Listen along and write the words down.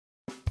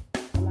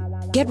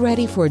Get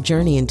ready for a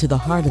journey into the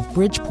heart of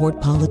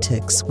Bridgeport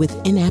politics with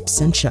In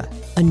Absentia,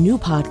 a new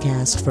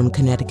podcast from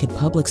Connecticut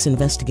Public's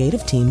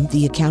investigative team,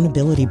 The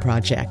Accountability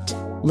Project.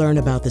 Learn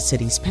about the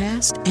city's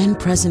past and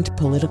present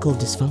political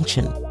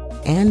dysfunction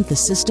and the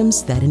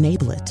systems that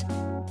enable it.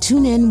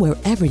 Tune in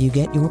wherever you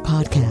get your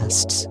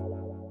podcasts.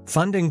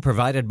 Funding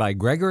provided by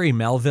Gregory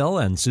Melville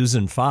and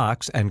Susan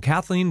Fox and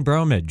Kathleen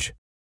Bromage.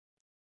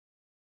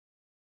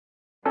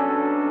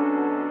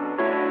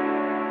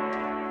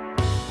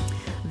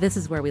 This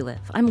is Where We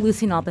Live. I'm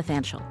Lucy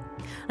Nalpathanchel.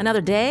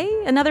 Another day,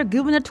 another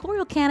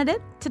gubernatorial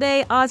candidate.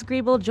 Today, Oz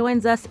Griebel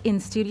joins us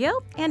in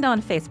studio and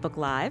on Facebook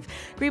Live.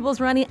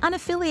 Griebel's running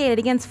unaffiliated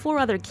against 4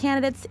 other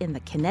candidates in the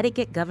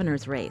Connecticut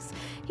governor's race.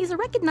 He's a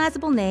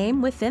recognizable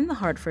name within the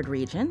Hartford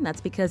region. That's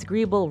because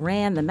Griebel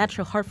ran the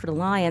Metro Hartford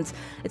Alliance.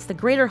 It's the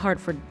Greater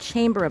Hartford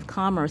Chamber of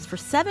Commerce for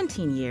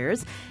 17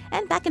 years.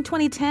 And back in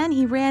 2010,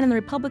 he ran in the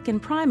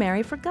Republican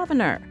primary for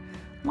governor.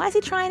 Why is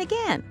he trying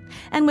again?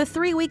 And with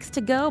 3 weeks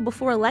to go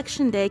before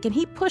Election Day, can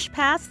he push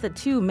past the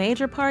 2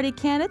 major party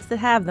candidates that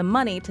have the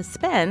money to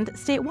spend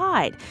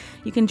statewide?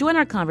 You can join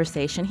our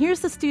conversation.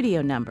 Here's the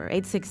studio number,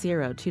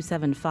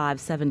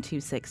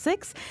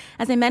 860-275-7266.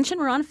 As I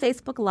mentioned, we're on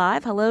Facebook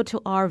Live. Hello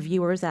to our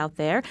viewers out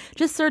there.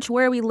 Just search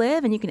Where We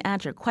Live, and you can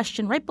add your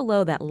question right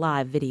below that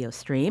live video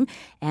stream.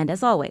 And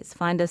as always,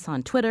 find us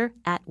on Twitter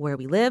 @Where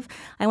We Live.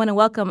 I want to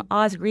welcome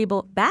Oz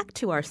Griebel back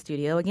to our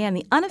studio. Again,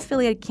 the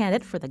unaffiliated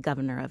candidate for the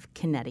governor of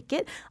Connecticut.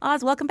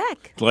 Oz, welcome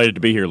back. Delighted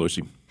to be here,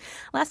 Lucy.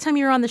 Last time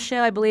you were on the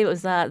show, I believe it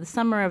was the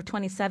summer of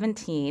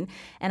 2017,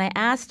 and I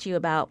asked you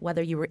about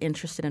whether you were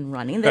interested in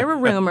running. There were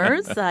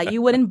rumors.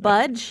 You wouldn't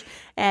budge,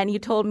 and you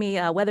told me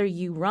whether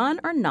you run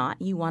or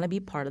not, you want to be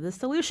part of the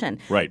solution.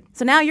 Right.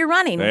 So now you're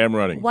running. I am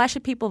running. Why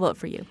should people vote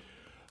for you?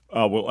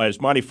 Well, as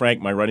Monty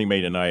Frank, my running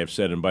mate, and I have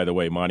said, and by the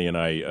way, Monty and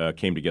I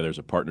came together as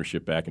a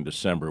partnership back in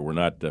December. We're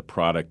not the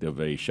product of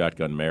a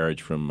shotgun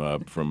marriage from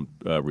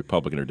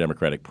Republican or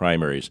Democratic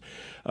primaries,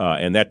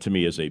 and that to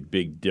me is a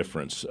big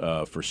difference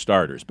for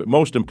starters. But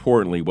most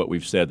importantly, what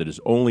we've said that is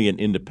only an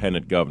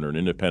independent governor, an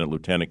independent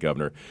lieutenant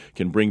governor,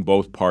 can bring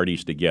both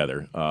parties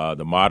together,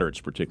 the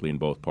moderates particularly in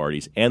both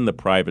parties, and the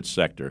private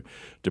sector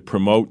to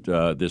promote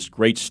this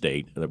great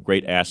state, the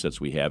great assets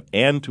we have,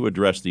 and to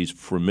address these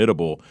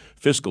formidable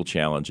fiscal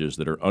challenges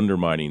that are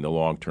undermining the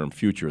long-term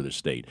future of the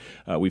state.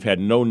 We've had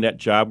no net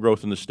job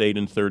growth in the state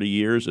in 30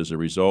 years. As a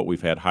result,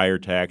 we've had higher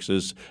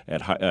taxes,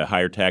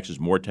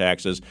 more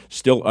taxes,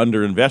 still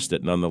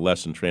underinvested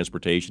nonetheless in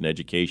transportation,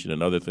 education,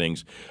 and other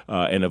things,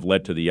 and have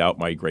led to the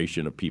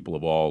outmigration of people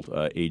of all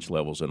age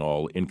levels and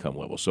all income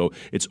levels. So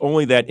it's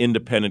only that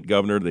independent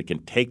governor that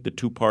can take the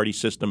two-party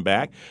system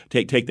back,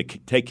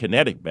 take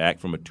Connecticut back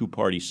from a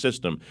two-party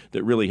system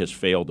that really has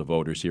failed the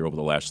voters here over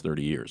the last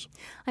 30 years.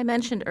 I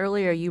mentioned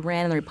earlier you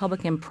ran in the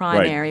Republican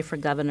primary for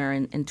governor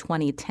in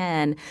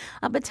 2010.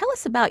 But tell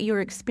us about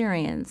your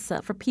experience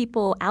for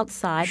people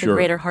outside the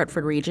Greater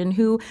Hartford region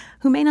who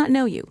may not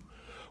know you.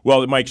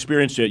 Well, my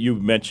experience, you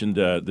mentioned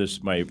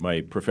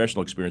my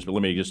professional experience, but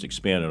let me just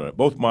expand on it.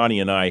 Both Monty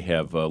and I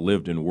have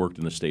lived and worked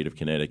in the state of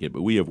Connecticut,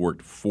 but we have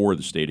worked for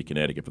the state of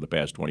Connecticut for the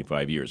past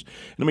 25 years.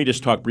 And let me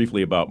just talk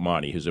briefly about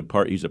Monty. He's a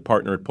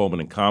partner at Pullman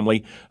and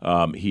Comley.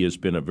 He has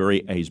been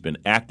he's been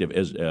active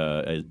as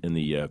in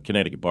the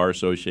Connecticut Bar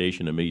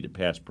Association, immediate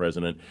past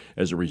president.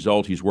 As a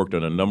result, he's worked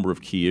on a number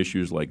of key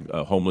issues like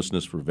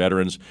homelessness for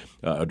veterans,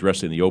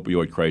 addressing the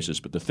opioid crisis.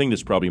 But the thing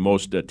that's probably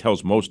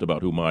tells most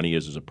about who Monty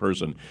is as a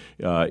person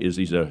is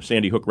he's a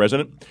Sandy Hook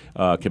resident,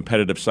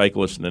 competitive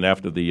cyclist, and then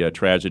after the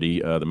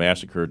tragedy, the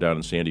massacre down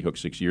in Sandy Hook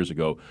 6 years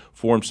ago,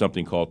 formed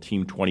something called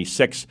Team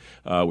 26,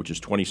 which is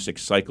 26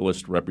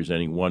 cyclists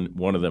representing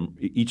one of them,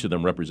 each of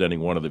them representing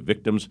one of the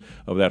victims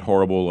of that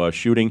horrible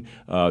shooting,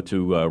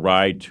 to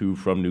ride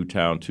from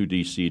Newtown to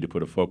D.C. to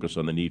put a focus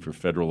on the need for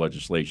federal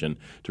legislation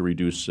to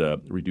reduce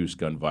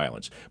gun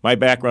violence. My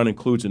background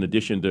includes, in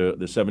addition to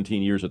the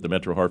 17 years at the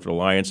Metro Hartford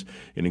Alliance,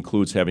 it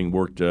includes having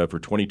worked for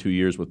 22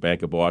 years with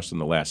Bank of Boston,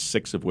 the last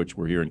 6 of which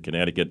were here in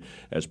Connecticut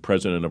as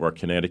president of our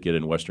Connecticut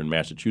and Western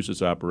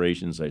Massachusetts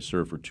operations. I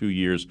served for 2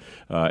 years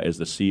as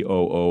the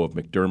COO of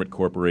McDermott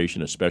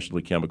Corporation, a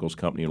specialty chemicals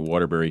company in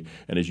Waterbury,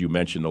 and as you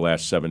mentioned, the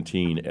last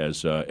 17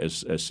 as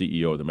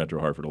CEO of the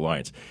Metro Hartford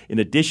Alliance. In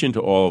addition to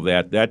all of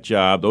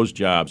those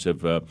jobs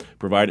have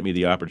provided me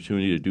the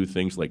opportunity to do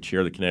things like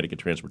chair the Connecticut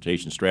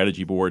Transportation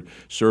Strategy Board,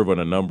 serve on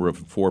a number of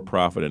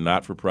for-profit and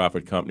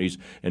not-for-profit companies,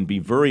 and be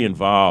very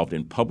involved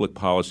in public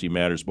policy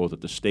matters both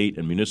at the state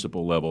and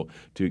municipal level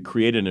to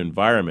create an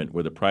environment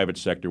where the private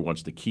sector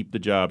wants to keep the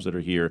jobs that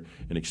are here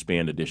and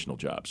expand additional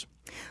jobs.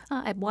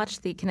 I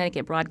watched the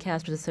Connecticut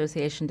Broadcasters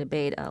Association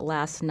debate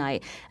last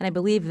night, and I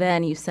believe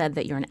then you said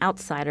that you're an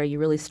outsider. You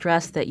really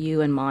stressed that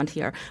you and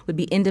Monty would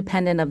be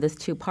independent of this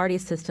two-party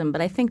system.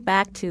 But I think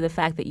back to the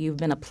fact that you've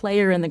been a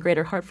player in the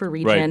Greater Hartford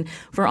region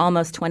for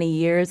almost 20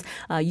 years.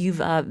 You've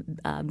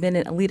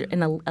been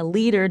a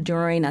leader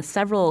during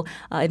several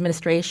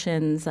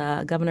administrations,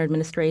 governor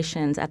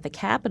administrations at the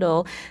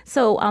Capitol.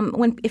 So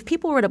if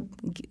people were to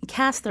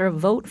cast their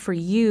vote for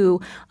you,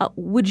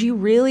 would you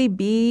really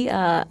be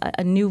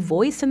a new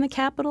voice in the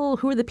Capitol?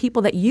 Who are the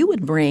people that you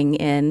would bring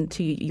in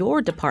to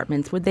your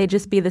departments? Would they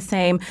just be the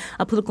same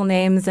political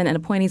names and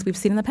appointees we've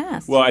seen in the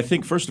past? Well, I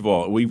think, first of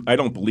all, I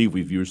don't believe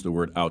we've used the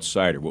word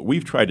outsider. What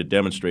we've tried to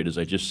demonstrate, as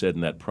I just said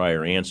in that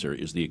prior answer,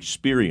 is the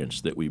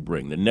experience that we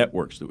bring, the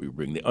networks that we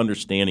bring, the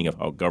understanding of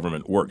how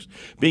government works.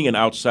 Being an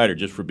outsider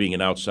just for being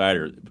an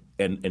outsider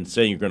and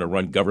saying you're going to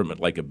run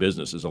government like a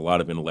business is a lot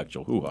of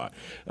intellectual hoo-ha.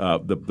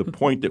 The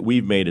point that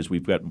we've made is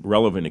we've got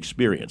relevant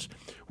experience.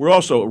 We're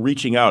also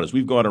reaching out as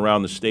we've gone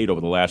around the state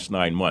over the last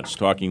 9 months,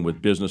 talking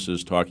with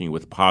businesses, talking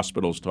with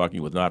hospitals,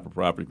 talking with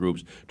not-for-profit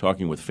groups,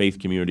 talking with faith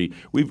community.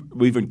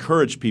 We've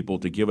encouraged people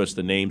to give us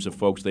the names of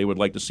folks they would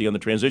like to see on the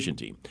transition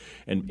team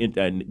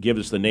and give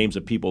us the names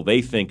of people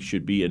they think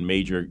should be in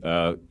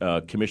major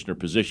commissioner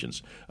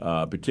positions,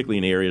 particularly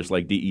in areas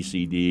like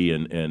DECD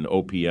and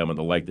OPM and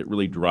the like that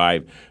really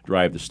drive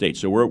the state.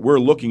 So we're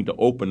looking to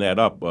open that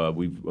up.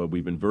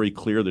 We've been very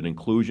clear that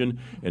inclusion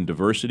and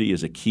diversity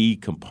is a key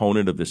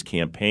component of this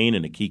campaign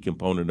and a key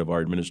component of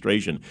our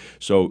administration.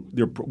 So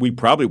we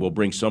probably will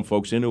bring some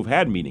folks in who've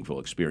had meaningful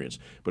experience,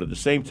 but at the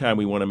same time,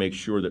 we want to make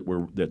sure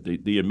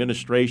that the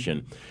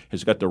administration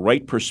has got the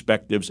right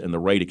perspectives and the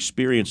right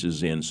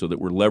experiences in, so that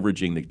we're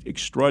leveraging the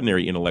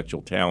extraordinary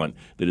intellectual talent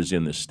that is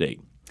in this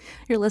state.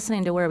 You're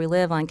listening to Where We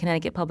Live on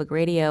Connecticut Public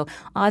Radio.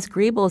 Oz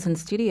Griebel is in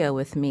studio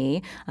with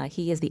me.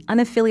 He is the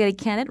unaffiliated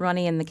candidate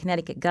running in the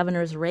Connecticut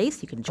governor's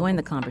race. You can join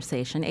the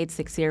conversation,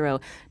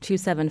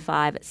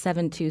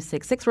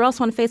 860-275-7266. We're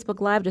also on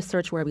Facebook Live. Just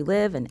search Where We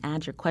Live and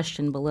add your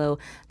question below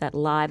that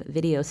live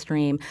video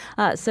stream.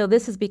 So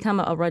this has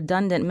become a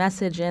redundant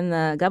message in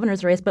the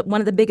governor's race, but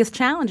one of the biggest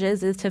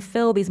challenges is to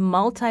fill these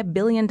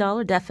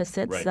multi-billion-dollar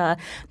deficits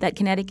that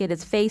Connecticut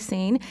is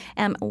facing.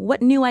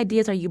 What new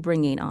ideas are you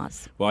bringing,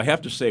 Oz? Well, I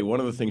have to say,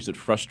 one of the things that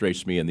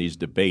frustrates me in these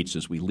debates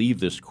is we leave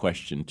this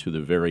question to the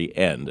very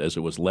end, as it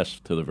was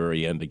left to the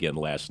very end again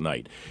last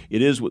night.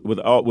 It is with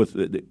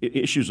the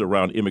issues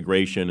around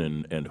immigration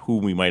and who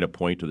we might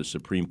appoint to the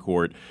Supreme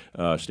Court,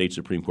 state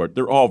Supreme Court.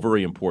 They're all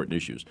very important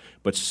issues.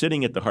 But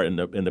sitting at the heart and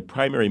the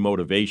primary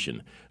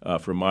motivation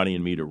for Monty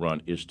and me to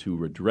run is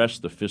to address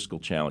the fiscal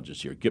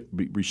challenges here,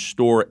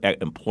 restore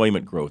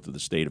employment growth of the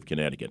state of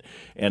Connecticut.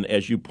 And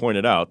as you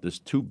pointed out, the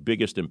two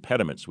biggest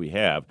impediments we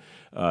have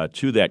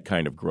to that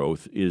kind of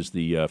growth is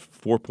the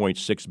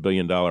 $4.6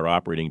 billion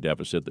operating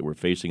deficit that we're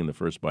facing in the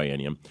first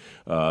biennium,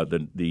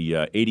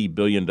 the $80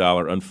 billion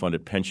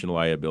unfunded pension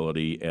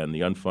liability, and the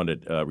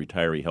unfunded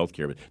retiree health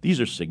care. These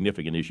are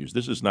significant issues.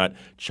 This is not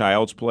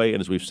child's play,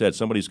 and as we've said,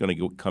 somebody's going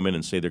to come in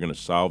and say they're going to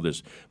solve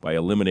this by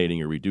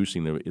eliminating or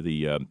reducing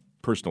the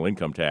personal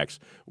income tax,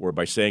 or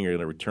by saying you're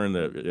going to return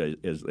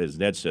as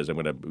Ned says, I'm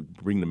going to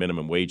bring the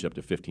minimum wage up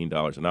to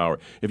 $15 an hour.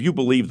 If you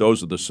believe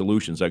those are the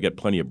solutions, I've got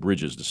plenty of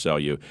bridges to sell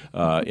you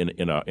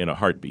in a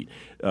heartbeat.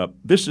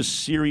 This is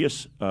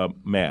serious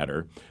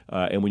matter,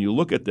 and when you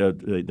look at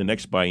the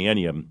next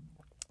biennium,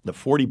 the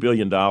 $40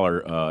 billion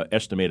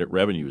estimated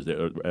revenues,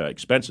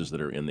 expenses that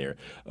are in there,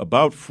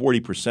 about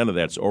 40% of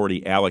that's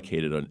already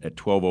allocated at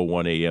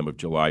 12:01 a.m. of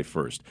July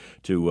 1st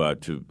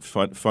to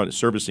fund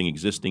servicing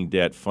existing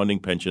debt, funding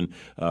pension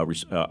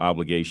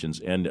obligations,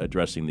 and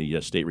addressing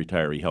the state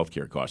retiree health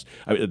care costs,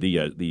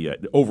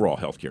 the overall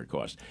health care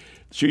costs.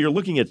 So you're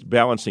looking at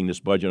balancing this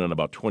budget on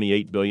about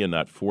 $28 billion,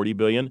 not $40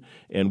 billion.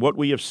 And what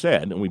we have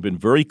said, and we've been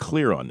very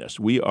clear on this,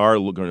 we are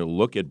going to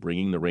look at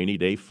bringing the rainy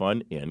day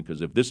fund in,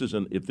 because if this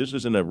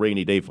isn't a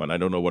rainy day fund, I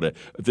don't know if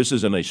this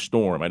isn't a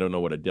storm, I don't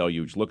know what a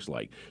deluge looks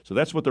like. So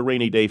that's what the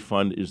rainy day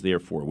fund is there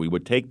for. We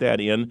would take that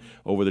in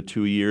over the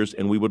 2 years,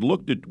 and we would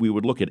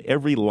look at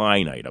every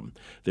line item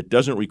that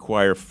doesn't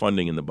require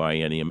funding in the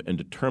biennium and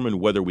determine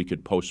whether we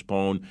could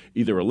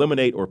either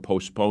eliminate or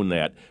postpone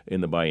that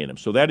in the biennium.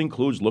 So that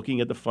includes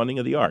looking at the funding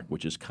of the ARC,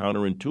 which is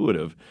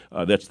counterintuitive.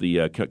 That's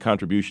the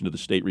contribution to the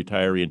state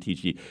retiree and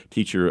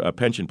teacher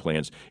pension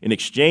plans, in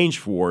exchange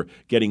for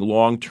getting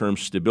long-term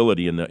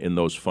stability in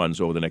those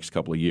funds over the next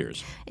couple of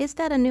years. Is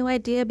that a new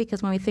idea?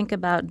 Because when we think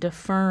about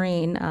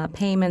deferring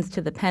payments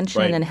to the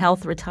pension and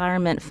health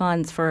retirement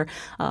funds for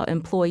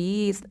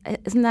employees,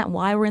 isn't that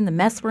why we're in the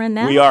mess we're in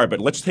now? We are, but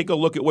let's take a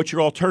look at what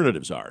your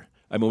alternatives are.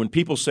 I mean, when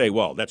people say,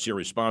 "Well, that's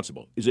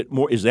irresponsible," is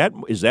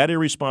that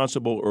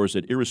irresponsible, or is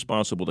it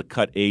irresponsible to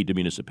cut aid to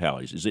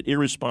municipalities? Is it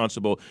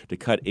irresponsible to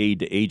cut aid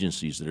to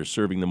agencies that are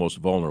serving the most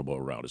vulnerable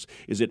around us?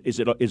 Is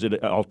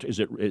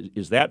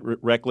that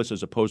reckless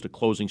as opposed to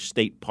closing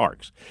state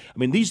parks? I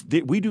mean,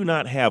 we do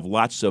not have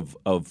lots of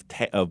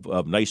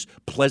nice,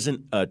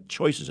 pleasant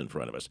choices in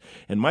front of us.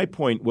 And my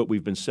point, what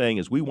we've been saying,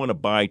 is we want to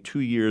buy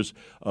 2 years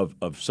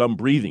of some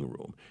breathing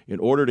room in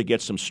order to get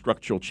some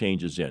structural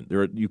changes in.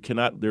 There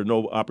are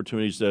no opportunities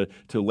opportunities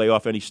to lay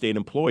off any state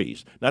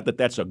employees. Not that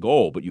that's a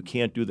goal, but you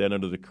can't do that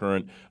under the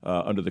current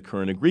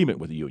agreement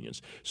with the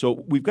unions.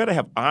 So we've got to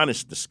have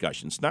honest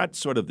discussions, not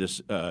sort of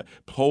this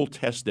poll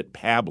test at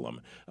pablum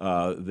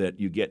that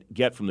you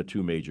get from the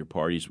two major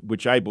parties,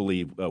 which I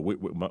believe,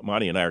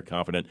 Monty and I are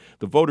confident,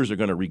 the voters are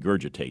going to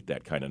regurgitate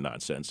that kind of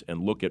nonsense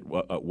and look at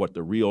what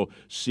the real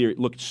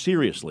look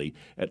seriously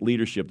at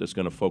leadership that's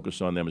going to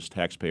focus on them as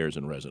taxpayers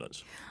and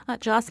residents.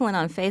 Jocelyn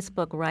on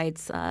Facebook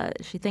writes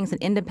she thinks an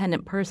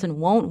independent person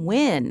won't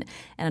win,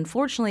 and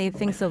unfortunately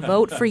thinks a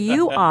vote for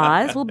you,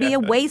 Oz, will be a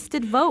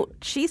wasted vote.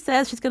 She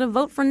says she's going to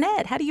vote for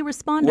Ned. How do you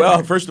respond to Well,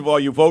 that? first of all,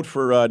 you vote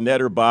for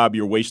Ned or Bob,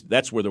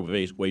 that's where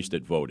the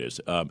wasted vote is.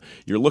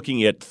 You're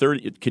looking at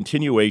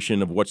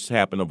continuation of what's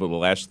happened over the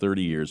last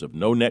 30 years of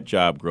no net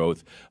job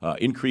growth,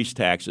 increased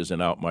taxes,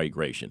 and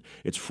out-migration.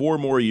 It's 4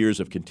 more years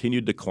of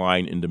continued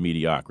decline into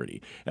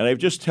mediocrity. And I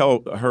just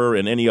tell her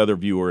and any other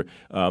viewer,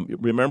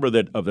 remember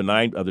that of the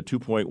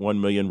 2.1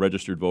 million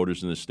registered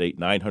voters in the state,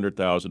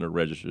 900,000 are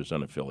registered as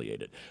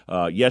unaffiliated.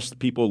 Yes,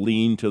 people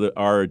lean to the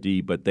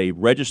RRD, but they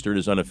registered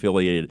as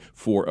unaffiliated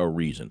for a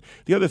reason.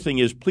 The other thing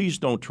is, please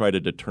don't try to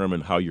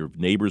determine how your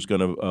neighbor's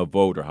going to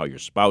vote or how your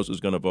spouse is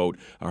going to vote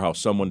or how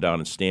someone down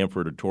in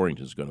Stamford or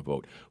Torrington is going to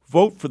vote.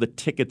 Vote for the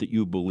ticket that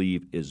you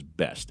believe is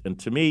best. And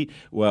to me,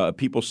 well,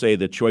 people say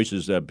the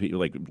choices,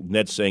 like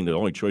Ned's saying the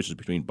only choices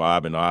between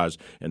Bob and Oz,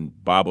 and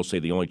Bob will say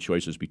the only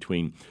choices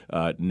between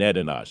Ned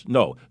and Oz.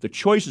 No, the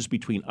choices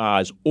between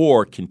Oz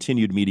or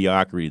continued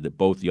mediocrity that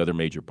both the other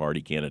major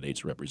party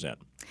candidates represent.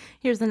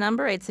 Here's the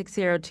number,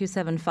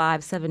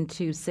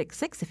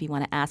 860-275-7266, if you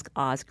want to ask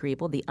Oz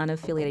Griebel, the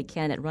unaffiliated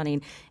candidate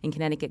running in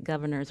Connecticut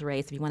governor's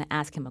race. If you want to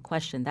ask him a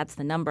question, that's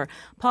the number.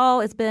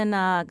 Paul has been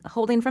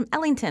holding from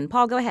Ellington.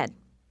 Paul, go ahead.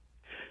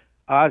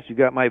 Oz, you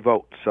got my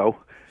vote, so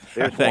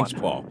there's Thanks,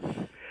 one. Paul.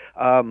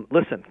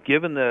 Listen,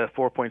 given the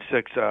 4.6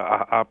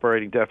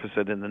 operating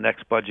deficit in the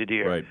next budget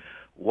year, right.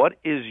 What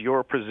is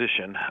your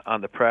position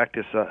on the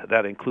practice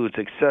that includes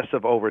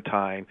excessive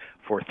overtime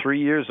for 3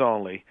 years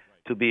only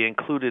to be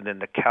included in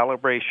the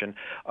calibration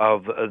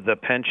of the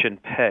pension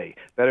pay,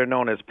 better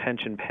known as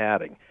pension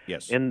padding?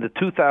 Yes. In the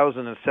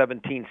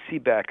 2017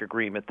 CBAC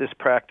agreement, this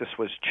practice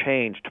was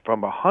changed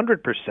from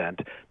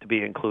 100% to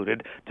be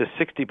included to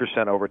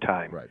 60%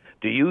 overtime. Right.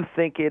 Do you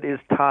think it is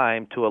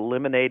time to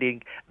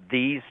eliminating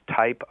these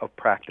type of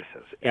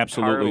practices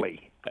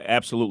entirely?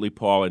 Absolutely,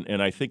 Paul.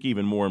 And I think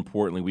even more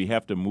importantly, we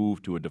have to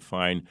move to a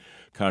defined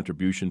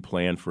contribution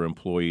plan for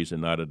employees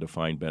and not a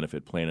defined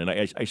benefit plan. And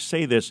I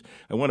say this,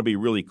 I want to be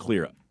really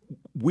clear.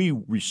 We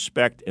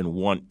respect and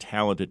want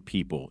talented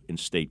people in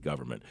state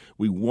government.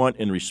 We want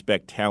and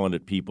respect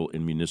talented people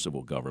in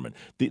municipal government.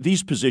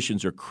 These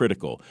positions are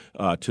critical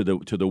to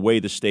the way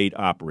the state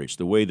operates,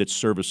 the way that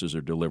services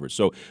are delivered.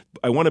 So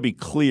I want to be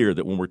clear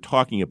that when we're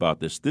talking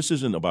about this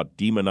isn't about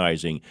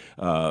demonizing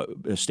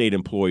state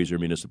employees or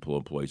municipal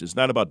employees. It's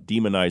not about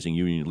demonizing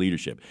union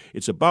leadership.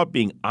 It's about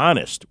being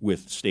honest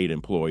with state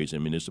employees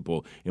and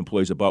municipal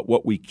employees about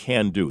what we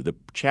can do. The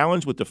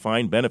challenge with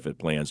defined benefit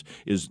plans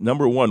is,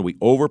 number one, we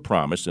overpromise,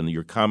 and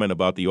your comment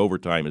about the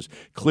overtime is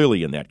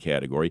clearly in that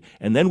category,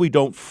 and then we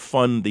don't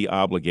fund the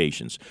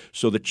obligations.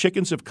 So the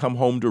chickens have come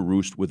home to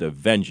roost with a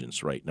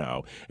vengeance right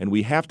now, and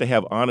we have to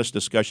have honest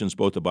discussions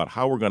both about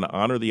how we're going to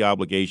honor the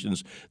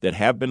obligations that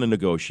have been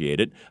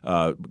negotiated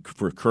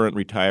for current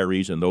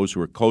retirees and those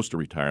who are close to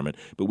retirement,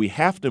 but we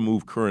have to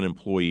move current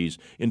employees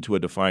into a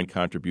defined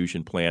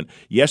contribution plan.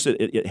 Yes,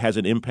 it has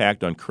an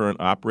impact on current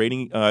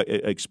operating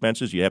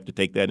expenses. You have to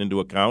take that into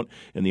account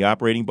in the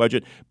operating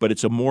budget, but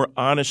it's a more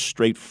honest,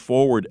 straightforward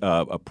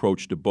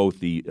approach to both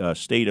the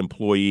state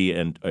employee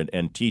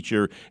and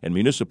teacher and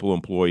municipal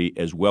employee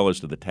as well as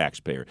to the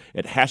taxpayer.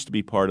 It has to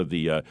be part of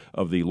the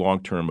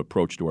long-term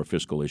approach to our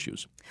fiscal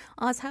issues.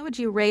 Oz, how would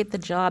you rate the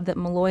job that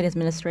Malloy and his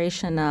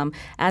administration,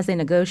 as they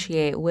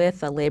negotiate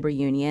with labor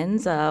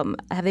unions,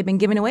 have they been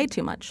giving away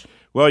too much?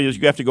 Well, you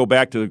have to go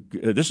back to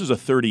this is a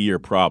 30-year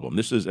problem.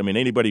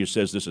 Anybody who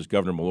says this is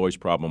Governor Malloy's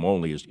problem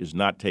only is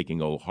not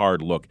taking a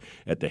hard look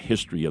at the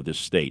history of this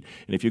state.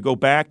 And if you go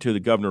back to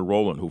the Governor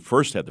Rowland, who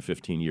first had the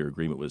 15-year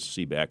agreement with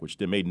CBAC, which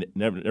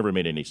never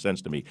made any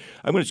sense to me,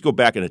 I'm going to just go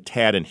back in a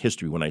tad in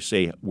history when I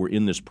say we're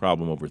in this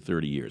problem over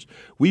 30 years.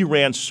 We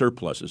ran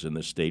surpluses in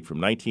this state from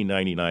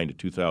 1999 to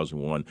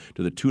 2001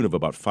 to the tune of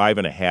about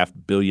 $5.5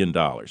 billion.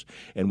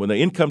 And when the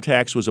income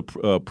tax was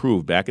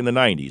approved back in the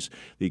 90s,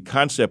 the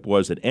concept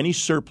was that any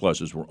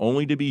surpluses were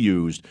only to be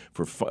used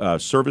for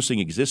servicing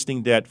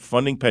existing debt,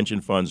 funding pension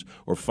funds,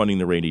 or funding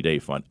the rainy day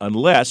fund,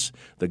 unless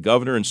the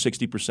governor and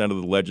 60% of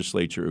the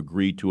legislature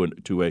agreed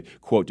to a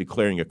quote,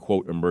 declaring a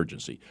quote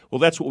emergency. Well,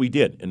 that's what we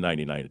did in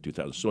 99 to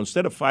 2000. So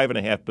instead of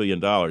 $5.5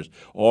 billion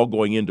all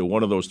going into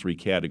one of those three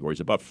categories,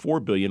 about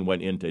 $4 billion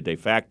went into de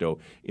facto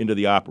into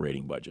the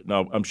operating budget.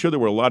 Now, I'm sure there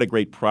were a lot of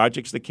great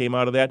projects that came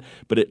out of that,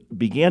 but it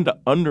began to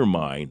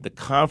undermine the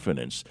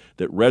confidence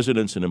that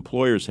residents and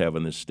employers have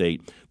in this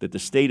state that the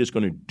state is just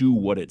going to do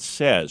what it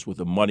says with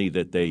the money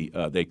that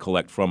they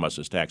collect from us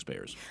as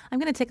taxpayers. I'm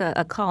going to take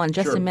a call in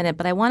just Sure. a minute,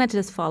 but I wanted to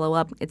just follow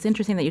up. It's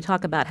interesting that you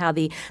talk about how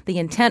the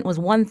intent was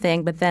one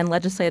thing, but then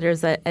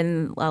legislators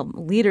and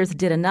leaders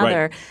did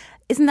another. Right.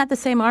 Isn't that the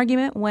same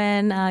argument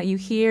when you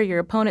hear your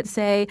opponent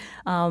say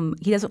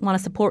he doesn't want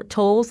to support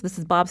tolls? This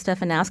is Bob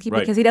Stefanowski, Right.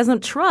 because he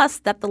doesn't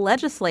trust that the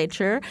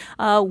legislature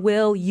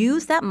will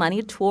use that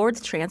money towards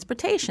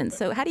transportation.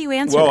 So how do you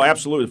answer Well, that?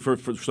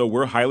 absolutely. So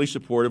we're highly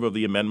supportive of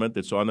the amendment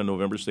that's on the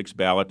November 6th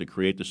ballot to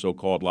create the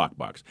so-called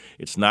lockbox.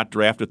 It's not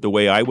drafted the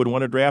way I would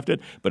want to draft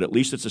it, but at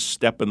least it's a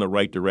step in the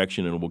right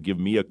direction, and it will give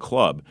me a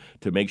club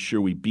to make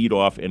sure we beat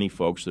off any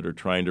folks that are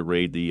trying to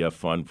raid the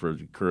fund for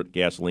the current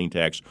gasoline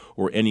tax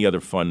or any other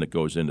fund that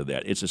goes into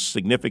that. It's a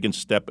significant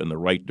step in the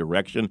right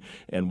direction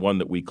and one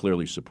that we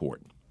clearly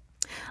support.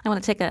 I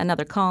want to take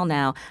another call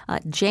now.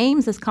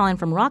 James is calling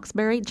from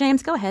Roxbury.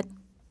 James, go ahead.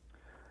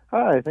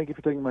 Hi, thank you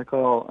for taking my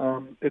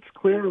call. It's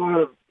clear a lot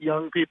of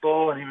young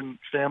people and even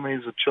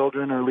families with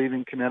children are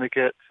leaving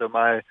Connecticut. So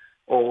my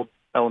old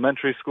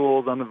elementary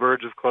school is on the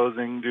verge of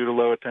closing due to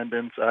low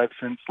attendance. I've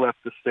since left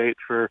the state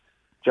for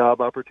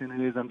job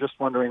opportunities. I'm just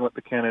wondering what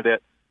the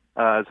candidate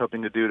is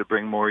hoping to do to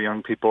bring more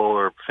young people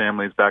or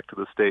families back to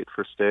the state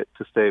to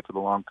stay for the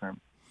long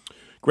term.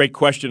 Great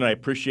question. I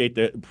appreciate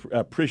it.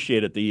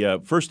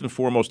 First and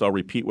foremost, I'll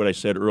repeat what I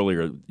said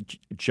earlier.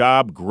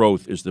 Job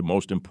growth is the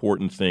most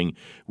important thing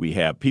we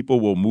have. People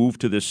will move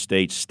to this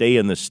state, stay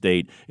in this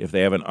state, if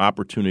they have an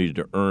opportunity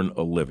to earn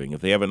a living, if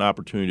they have an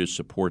opportunity to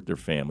support their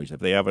families, if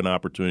they have an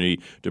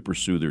opportunity to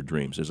pursue their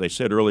dreams. As I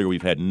said earlier,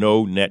 we've had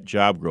no net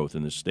job growth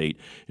in this state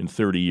in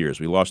 30 years.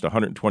 We lost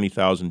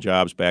 120,000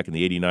 jobs back in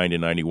the 89 to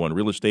 91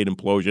 real estate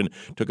implosion.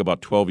 It took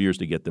about 12 years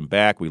to get them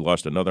back. We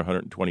lost another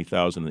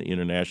 120,000 in the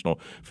international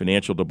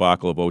financial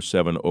debacle of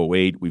 07,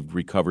 08. We've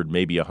recovered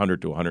maybe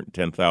 100 to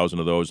 110,000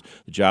 of those.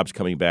 The jobs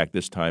coming back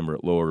this time are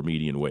at lower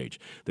median wage.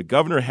 The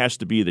governor has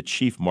to be the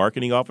chief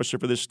marketing officer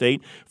for this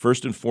state,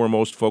 first and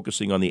foremost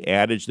focusing on the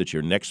adage that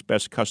your next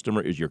best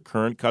customer is your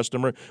current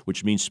customer,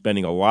 which means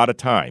spending a lot of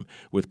time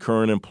with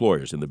current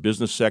employers in the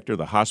business sector,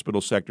 the hospital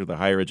sector, the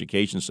higher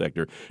education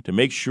sector, to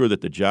make sure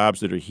that the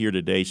jobs that are here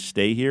today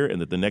stay here and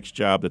that the next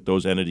job that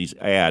those entities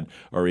add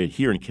are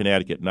here in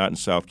Connecticut, not in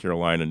South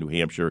Carolina, New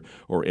Hampshire,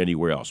 or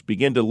anywhere else.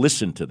 Begin to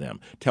listen to them.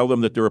 Tell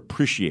them that they're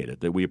appreciated,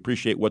 that we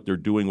appreciate what they're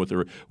doing with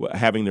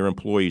having their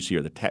employees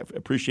here,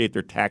 appreciate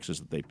their taxes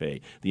that they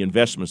pay, the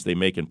investments they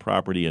make in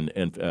property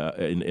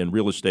and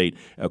real estate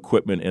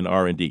equipment and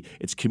R&D.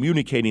 It's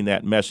communicating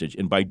that message,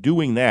 and by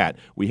doing that,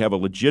 we have a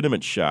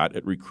legitimate shot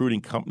at recruiting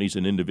companies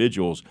and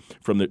individuals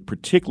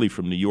particularly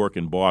from New York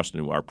and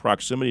Boston. Our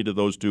proximity to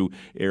those two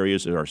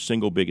areas is our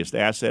single biggest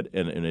asset,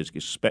 and as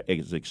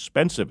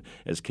expensive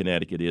as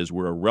Connecticut is,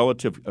 we have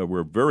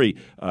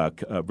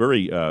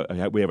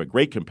a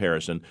great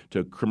comparison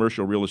to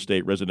commercial real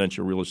estate,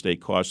 residential real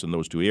estate costs in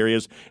those two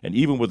areas. And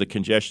even with the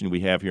congestion we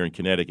have here in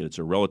Connecticut, it's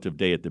a relative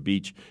day at the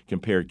beach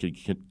compared to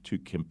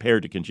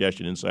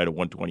congestion inside of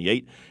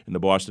 128 in the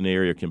Boston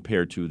area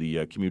compared to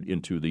the commute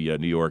into the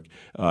New York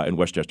and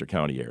Westchester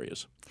County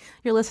areas.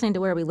 You're listening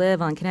to Where We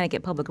Live on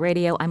Connecticut Public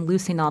Radio. I'm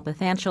Lucy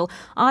Nalpathanchel.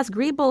 Oz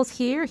Griebel's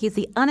here. He's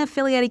the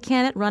unaffiliated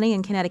candidate running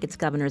in Connecticut's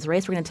governor's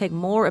race. We're going to take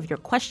more of your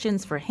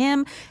questions for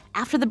him.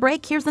 After the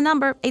break, here's the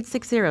number,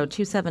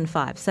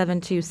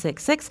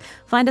 860-275-7266.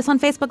 Find us on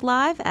Facebook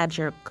Live. Add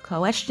your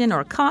question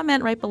or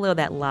comment right below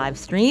that live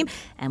stream.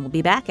 And we'll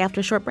be back after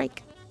a short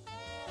break.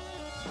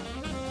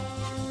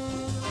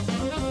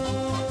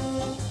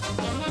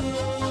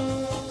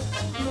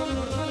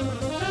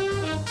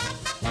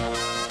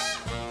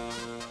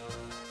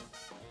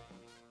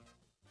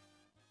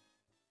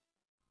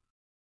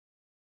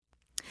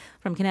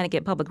 From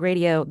Connecticut Public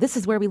Radio, this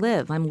is Where We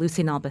Live. I'm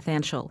Lucy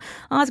Nalpathanchel.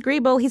 Oz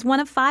Griebel, he's one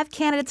of 5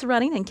 candidates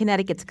running in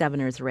Connecticut's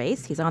governor's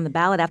race. He's on the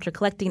ballot after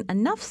collecting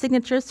enough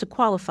signatures to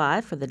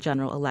qualify for the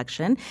general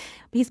election.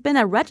 He's been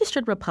a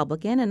registered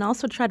Republican and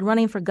also tried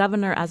running for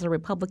governor as a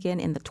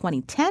Republican in the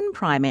 2010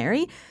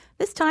 primary.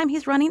 This time,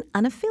 he's running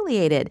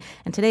unaffiliated.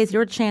 And today's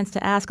your chance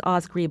to ask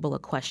Oz Griebel a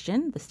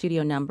question. The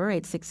studio number,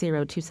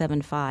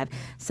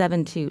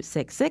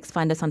 860-275-7266.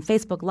 Find us on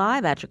Facebook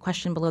Live, add your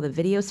question below the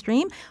video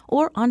stream,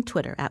 or on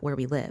Twitter @Where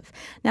We Live.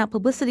 Now,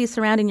 publicity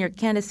surrounding your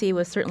candidacy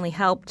was certainly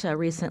helped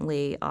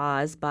recently,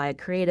 Oz, by a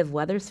creative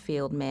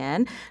Wethersfield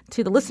man.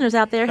 To the listeners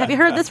out there, have you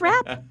heard this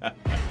rap?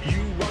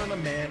 You want a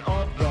man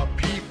of the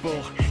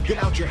people.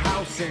 Get out your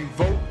house and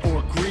vote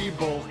for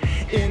Griebel.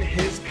 In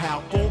his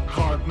powerful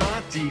card,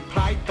 Monty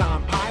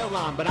Python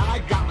pylon, but I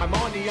got my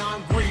money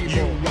on Griebel.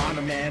 You want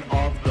a man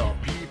of the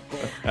people.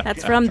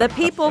 That's from the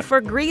People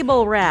for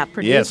Griebel rap,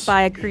 produced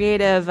by a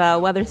creative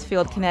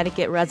Wethersfield,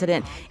 Connecticut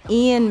resident,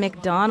 Ian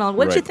McDonald.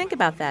 What did you think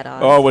about that,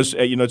 Oz? Oh, it was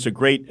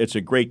it's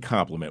a great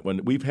compliment.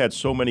 When we've had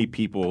so many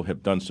people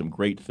have done some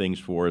great things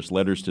for us,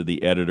 letters to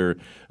the editor,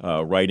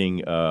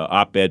 writing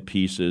op-ed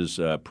pieces,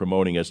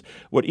 promoting us.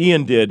 What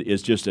Ian did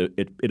is just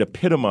it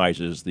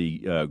epitomizes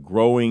the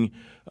growing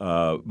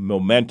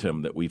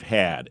momentum that we've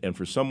had. And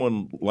for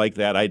someone like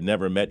that, I'd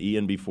never met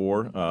Ian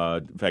before.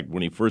 In fact,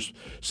 when he first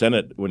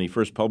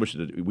published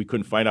it, we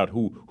couldn't find out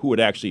who had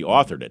actually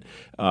authored it.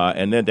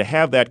 And then to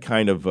have that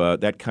kind of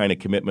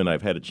commitment,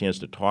 I've had a chance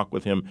to talk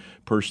with him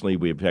personally.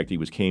 In fact, he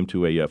came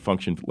to a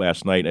function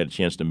last night. I had a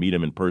chance to meet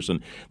him in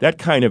person. That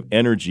kind of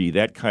energy,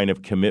 that kind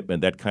of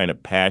commitment, that kind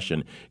of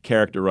passion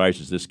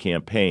characterizes this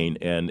campaign,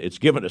 and it's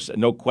given us,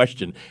 no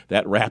question,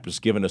 that rap has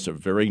given us a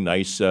very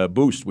nice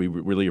boost. We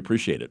really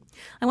appreciate it.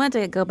 I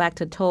wanted to go back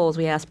to tolls.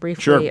 We asked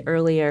briefly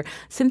earlier.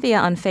 Cynthia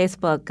on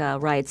Facebook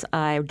writes,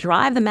 I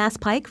drive the Mass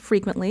Pike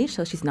frequently,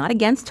 so she's not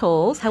against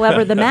tolls.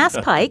 However, the Mass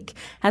Pike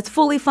has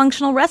fully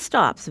functional rest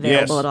stops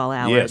available at all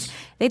hours. Yes.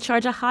 They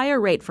charge a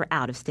higher rate for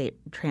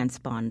out-of-state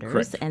transponders.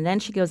 Correct. And then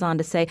she goes on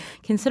to say,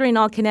 considering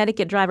all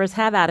Connecticut drivers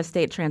have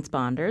out-of-state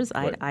transponders,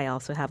 I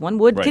also have one,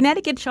 would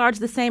Connecticut charge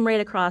the same rate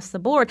across the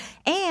board?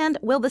 And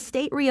will the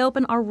state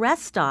reopen our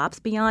rest stops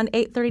beyond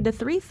 8:30 to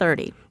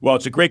 3:30? Well,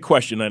 it's a great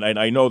question, and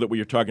I know that what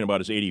you're talking about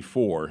is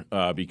 84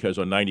 because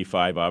on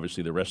 95,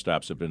 obviously, the rest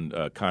stops have been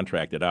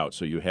contracted out.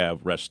 So you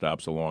have rest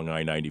stops along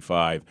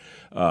I-95.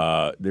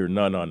 There are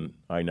none on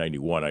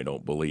I-91, I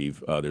don't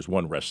believe. There's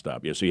one rest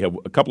stop. Yeah, so you have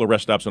a couple of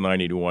rest stops on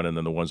I-91 and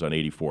then the ones on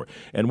 84.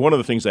 And one of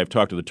the things I've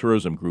talked to the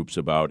tourism groups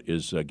about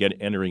is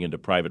entering into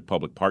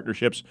private-public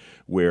partnerships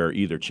where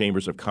either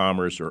chambers of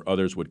commerce or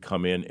others would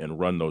come in and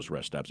run those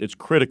rest stops. It's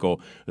critical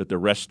that the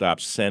rest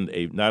stops send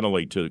not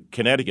only to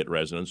Connecticut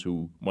residents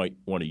who might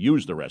want to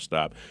use the rest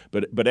stop,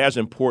 but as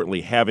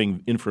importantly,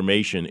 having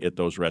information at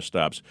those rest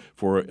stops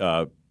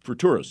for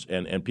tourists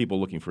and people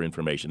looking for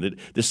information.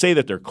 To say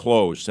that they're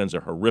closed sends a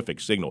horrific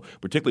signal,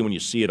 particularly when you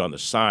see it on the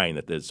sign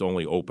that it's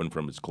only open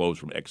it's closed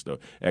from X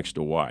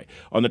to Y.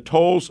 On the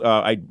tolls,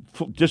 I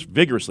just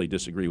vigorously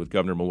disagree with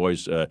Governor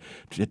Malloy's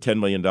 $10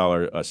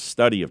 million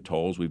study of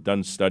tolls. We've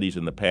done studies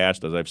in the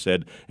past, as I've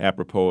said,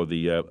 apropos of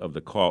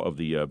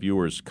the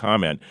viewer's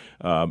comment.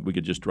 We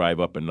could just drive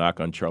up and knock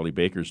on Charlie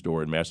Baker's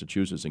door in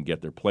Massachusetts and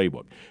get their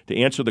playbook. To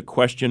answer the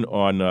question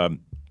on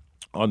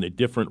the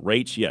different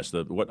rates, yes,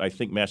 what I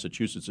think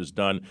Massachusetts has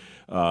done,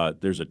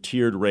 there's a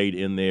tiered rate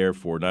in there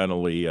for not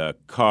only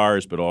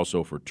cars but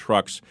also for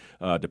trucks,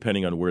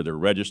 depending on where they're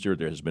registered.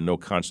 There has been no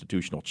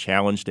constitutional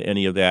challenge to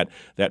any of that.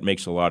 That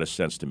makes a lot of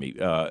sense to me.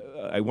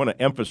 I want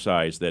to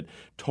emphasize that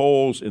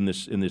tolls in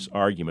this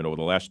argument over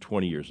the last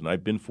 20 years, and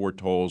I've been for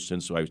tolls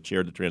since I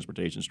chaired the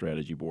Transportation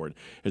Strategy Board,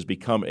 has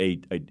become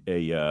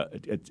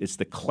it's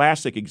the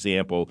classic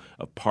example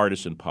of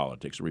partisan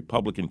politics. A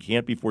Republican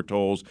can't be for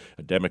tolls.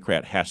 A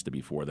Democrat has to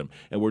be for them.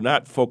 And we're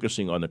not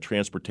focusing on the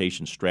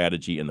transportation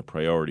strategy and the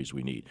priorities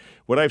we need.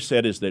 What I've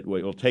said is that it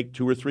will take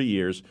 2 or 3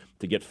 years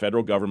to get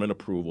federal government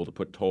approval to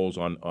put tolls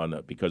on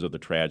because of the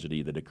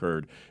tragedy that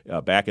occurred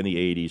back in the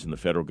 80s and the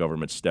federal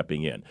government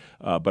stepping in.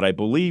 But I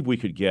believe we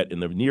could get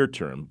in the near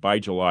term, by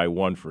July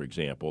 1, for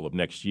example, of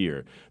next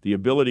year, the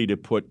ability to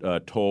put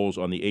tolls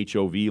on the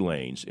HOV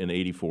lanes in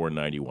 84 and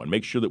 91.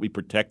 Make sure that we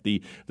protect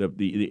the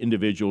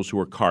individuals who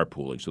are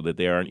carpooling so that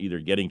they aren't either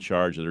getting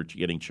charged or they're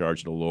getting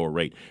charged at a lower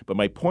rate. But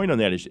my point on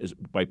that is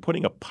by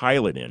putting a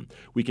pilot in,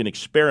 we can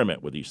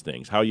experiment with these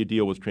things. How you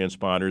deal with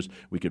transponders,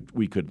 we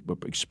could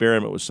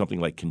experiment with something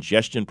like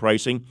congestion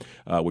pricing,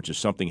 which is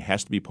something that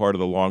has to be part of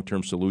the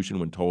long-term solution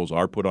when tolls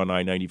are put on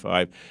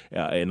I-95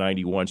 and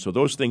 91. So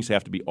those things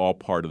have to be all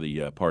part of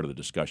the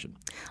discussion.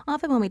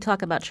 Often when we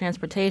talk about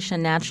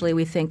transportation, naturally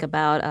we think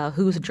about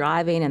who's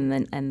driving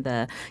and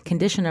the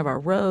condition of our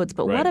roads.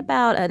 But what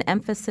about an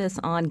emphasis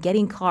on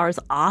getting cars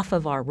off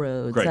of our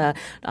roads?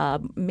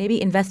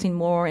 Maybe investing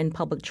more in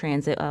public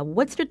transit.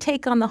 What's your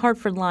take on the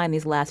Hartford line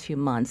these last few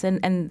months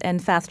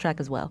and Fast Track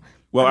as well?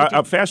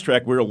 Well, Fast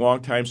Track, we're a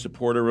longtime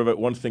supporter of it.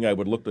 One thing I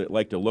would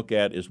like to look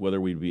at is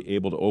whether we'd be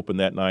able to open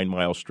that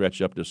 9-mile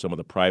stretch up to some of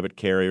the private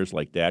carriers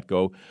like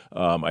DATCO.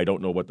 I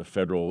don't know what the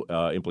federal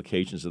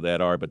implications of that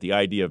are, but the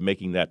idea of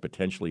making that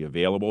potentially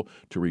available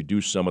to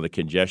reduce some of the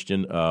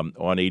congestion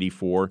on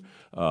 84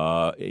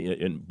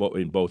 in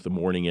both the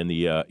morning and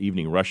the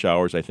evening rush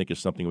hours, I think is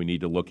something we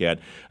need to look at.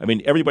 I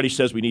mean, everybody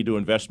says we need to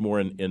invest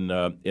more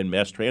in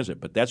mass transit,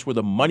 but that's where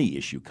the money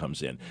issue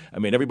comes in. I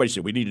mean, everybody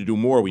said we need to do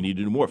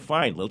more,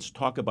 Fine, let's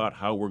talk about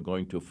how we're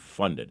going to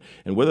fund it.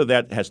 And whether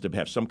that has to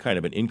have some kind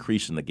of an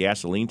increase in the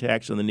gasoline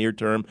tax in the near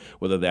term,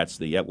 whether that's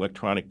the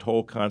electronic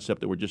toll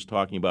concept that we're just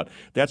talking about,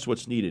 that's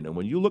what's needed. And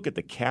when you look at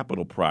the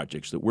capital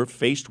projects that we're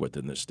faced with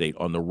in this state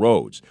on the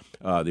roads,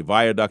 the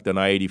viaduct on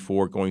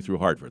I-84 going through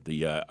Hartford,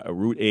 the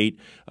Route 8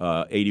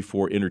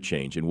 84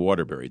 interchange in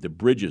Waterbury, the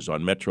bridges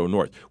on Metro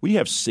North, we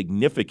have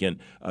significant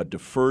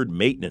deferred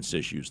maintenance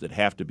issues that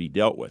have to be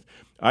dealt with.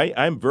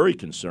 I'm very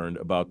concerned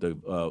about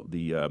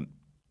the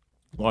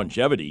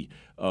longevity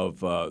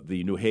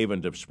the New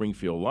Haven to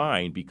Springfield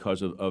line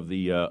because of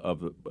the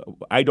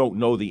I don't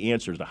know the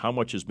answers to how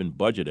much has been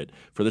budgeted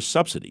for the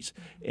subsidies.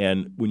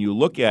 And when you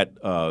look at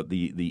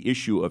the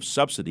issue of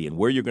subsidy and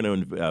where you're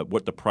going to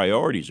what the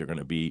priorities are going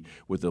to be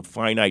with the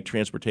finite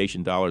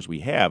transportation dollars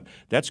we have,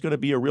 that's going to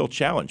be a real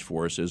challenge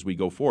for us as we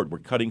go forward. We're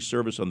cutting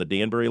service on the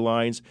Danbury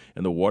lines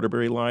and the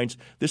Waterbury lines.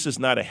 This is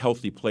not a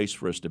healthy place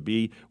for us to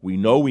be. We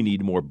know we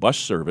need more bus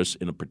service,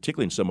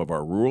 particularly in some of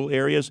our rural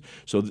areas.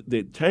 So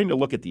they're trying to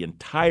look at the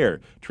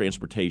entire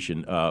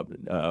transportation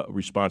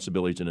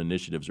responsibilities and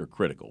initiatives are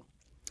critical.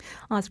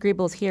 Oz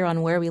Griebel's here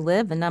on Where We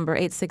Live, the number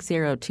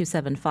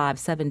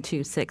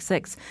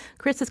 860-275-7266.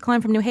 Chris is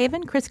calling from New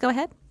Haven. Chris, go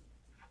ahead.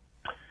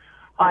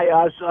 Hi,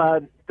 Oz.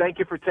 Thank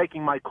you for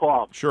taking my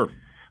call. Sure.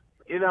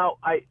 You know,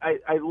 I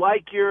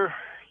like your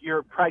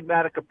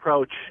pragmatic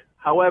approach.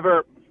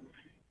 However,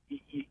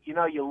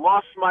 you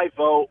lost my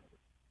vote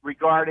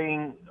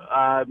regarding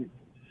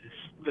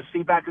the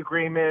CBAC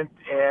agreement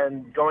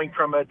and going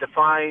from a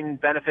defined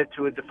benefit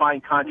to a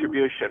defined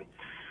contribution.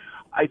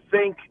 I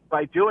think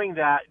by doing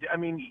that, I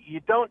mean,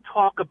 you don't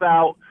talk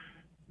about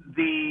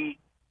the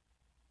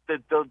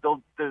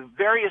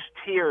various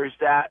tiers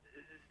that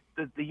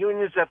the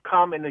unions have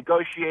come and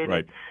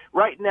negotiated.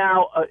 Right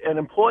now, an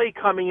employee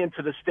coming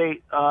into the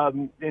state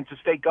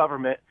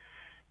government,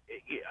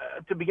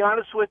 to be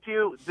honest with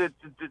you, the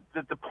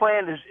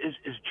plan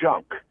is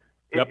junk.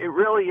 It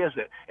really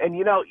isn't. And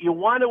you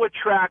want to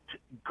attract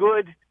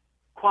good,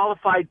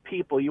 qualified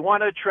people. You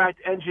want to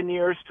attract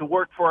engineers to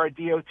work for our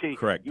DOT.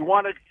 Correct. You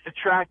want to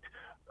attract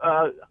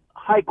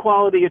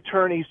high-quality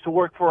attorneys to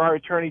work for our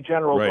Attorney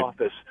General's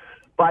office.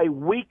 By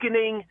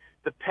weakening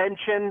the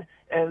pension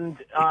and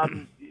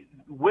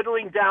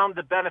whittling down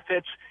the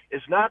benefits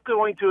is not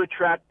going to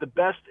attract the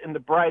best and the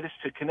brightest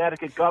to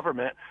Connecticut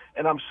government.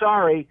 And I'm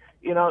sorry,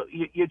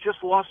 you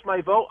just lost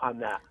my vote on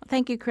that.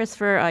 Thank you, Chris,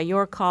 for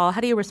your call.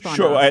 How do you respond?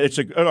 Sure,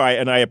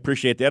 and I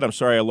appreciate that. I'm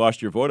sorry I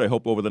lost your vote. I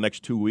hope over the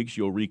next 2 weeks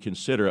you'll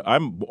reconsider.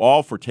 I'm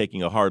all for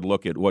taking a hard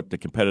look at what the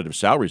competitive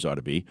salaries ought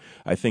to be.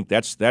 I think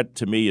that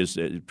to me is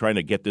trying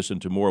to get this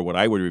into more what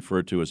I would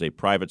refer to as a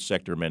private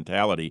sector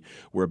mentality,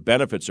 where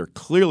benefits are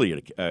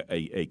clearly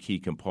a key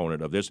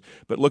component of this.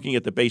 But looking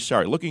at the base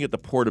salary, looking at the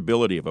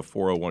portability of a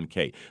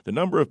 401k, the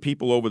number of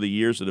people over the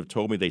years that have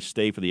told me they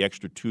stay for the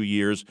extra 2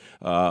 years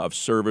of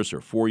service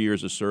or 4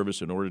 years of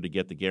service in order to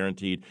get the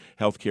guaranteed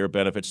health care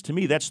benefits, to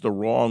me that's the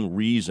wrong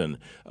reason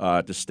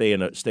to stay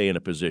in a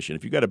position.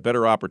 If you've got a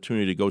better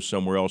opportunity to go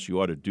somewhere else,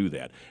 you ought to do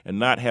that and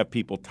not have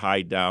people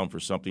tied down for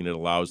something that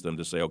allows them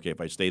to say, okay,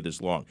 if I stay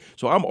this long.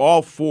 So I'm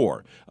all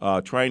for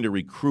trying to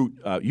recruit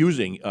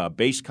using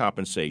base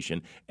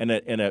compensation and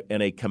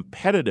a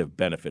competitive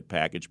benefit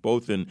package,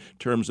 both in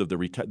terms of the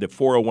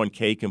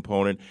 401k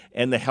component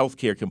and the health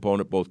care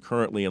component, both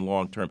currently and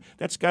long term.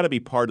 That's got to be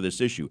part of this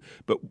issue.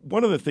 But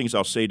one of the things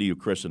I'll say to you,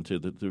 Chris, and to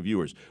the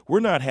viewers, we're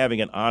not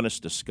having an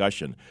honest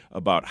discussion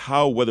about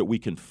whether we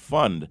can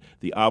fund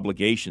the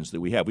obligations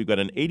that we have. We've got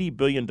an $80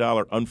 billion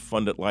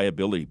unfunded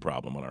liability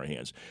problem on our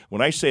hands.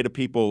 When I say to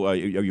people, are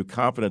you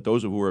confident,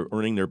 those who are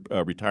earning their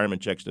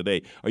retirement checks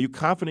today, are you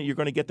confident you're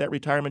going to get that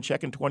retirement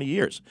check in 20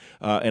 years?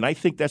 And I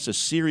think that's a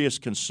serious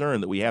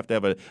concern that we have to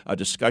have a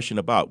discussion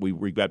about.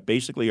 We've got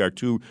basically our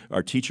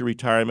teacher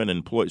retirement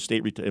and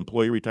state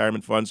employee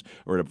retirement funds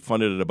are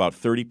funded at about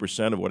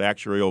 30% of what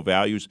actuarial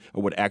values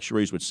or what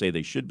actuaries would say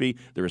they should be.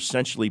 They're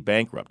essentially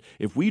bankrupt.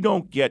 If we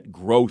don't get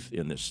growth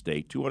in this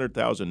state,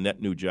 200,000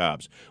 net new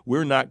jobs,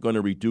 we're not going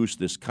to reduce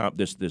this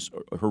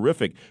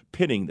horrific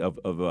pitting of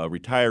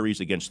retirees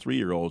against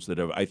 3-year-olds that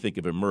I think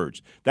have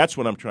emerged. That's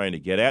what I'm trying to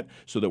get at,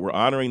 so that we're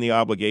honoring the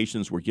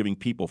obligations, we're giving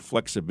people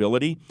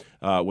flexibility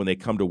when they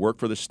come to work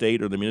for the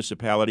state or the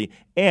municipality,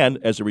 and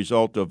as a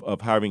result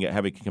of having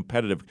a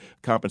competitive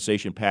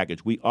compensation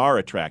package, we are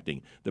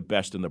attracting the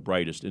best and the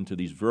brightest into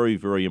these very,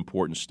 very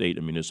important state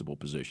and municipal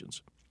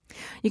positions.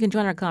 You can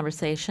join our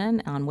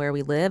conversation on Where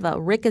We Live.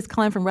 Rick is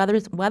calling from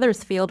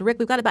Wethersfield. Rick,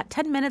 we've got about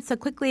 10 minutes, so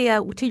quickly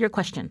to your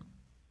question.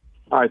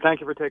 All right, thank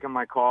you for taking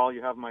my call.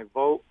 You have my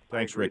vote.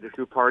 Thanks, Rick. The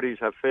two parties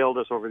have failed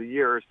us over the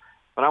years,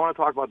 but I want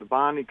to talk about the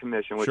bonding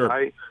commission, which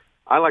sure.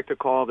 I like to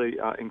call the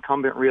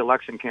incumbent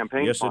reelection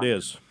campaign Yes, fund. it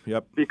is.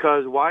 Yep.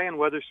 Because why in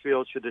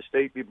Wethersfield should the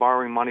state be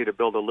borrowing money to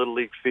build a Little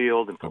League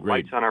field and put Agreed.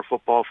 lights on our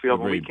football field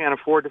when we can't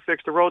afford to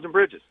fix the roads and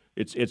bridges?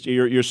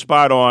 You're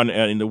spot on,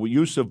 and the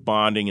use of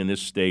bonding in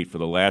this state for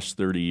the last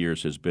 30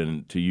 years has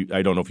been,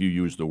 I don't know if you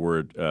use the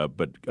word,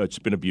 but it's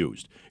been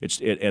abused.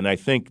 And I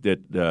think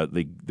that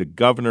the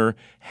governor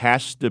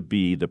has to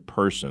be the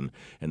person,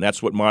 and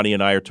that's what Monty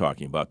and I are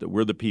talking about, that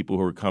we're the people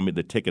who are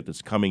the ticket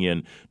that's coming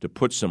in to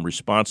put some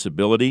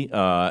responsibility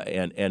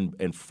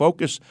and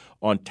focus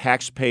on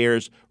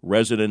taxpayers,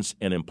 residents,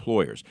 and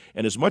employers.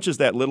 And as much as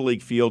that Little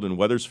League field in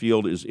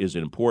Weathersfield is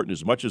important,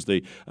 as much as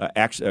the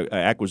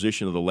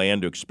acquisition of the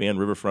land to expand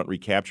riverfront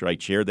recapture, I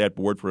chaired that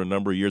board for a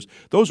number of years.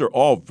 Those are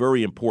all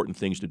very important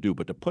things to do.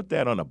 But to put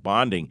that on a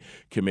bonding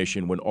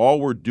commission when all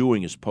we're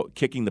doing is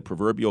kicking the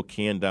proverbial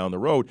can down the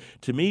road,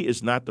 to me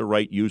is not the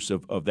right use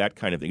of that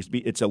kind of thing.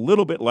 It's a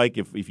little bit like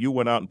if you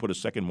went out and put a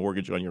second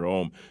mortgage on your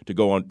home to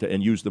go on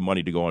and use the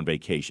money to go on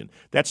vacation.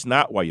 That's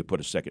not why you put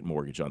a second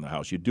mortgage on the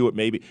house. You do it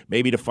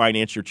maybe to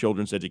finance your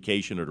children's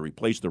education or to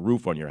replace the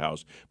roof on your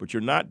house, but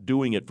you're not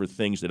doing it for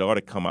things that ought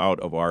to come out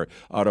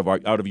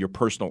of your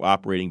personal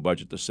operating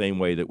budget the same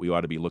way that we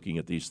ought to be looking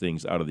at these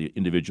things out of the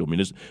individual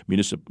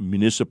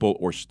municipal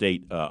or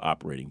state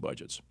operating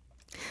budgets.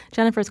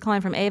 Jennifer's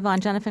calling from Avon.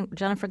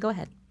 Jennifer, go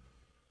ahead.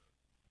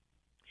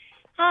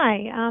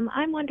 Hi,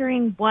 I'm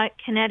wondering what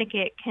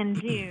Connecticut can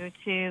do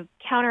to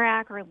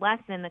counteract or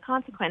lessen the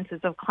consequences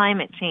of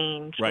climate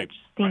change, right, which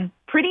seems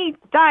pretty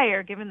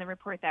dire given the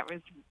report that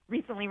was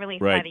recently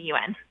released by the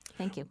UN.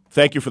 Thank you.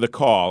 Thank you for the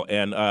call.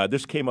 And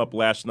this came up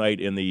last night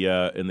in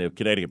the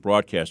Connecticut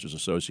Broadcasters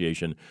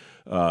Association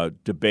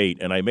debate,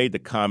 and I made the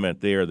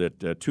comment there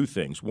that two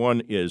things.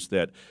 One is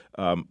that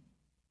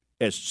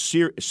as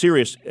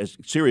serious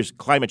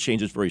climate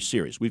change is very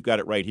serious. We've got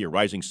it right here,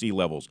 rising sea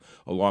levels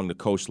along the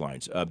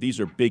coastlines. These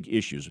are big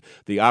issues.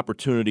 The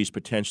opportunities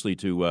potentially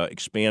to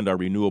expand our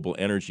renewable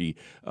energy,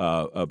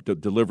 the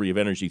delivery of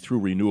energy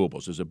through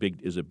renewables is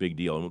a big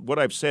deal. And what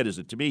I've said is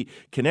that to me,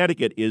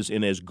 Connecticut is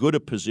in as good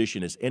a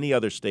position as any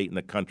other state in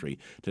the country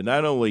to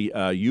not only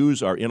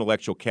use our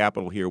intellectual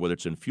capital here, whether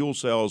it's in fuel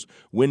cells,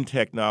 wind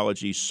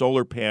technology,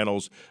 solar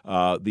panels,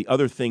 the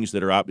other things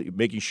that are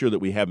making sure that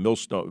we have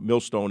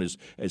Millstone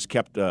is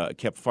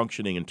kept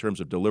functioning in terms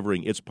of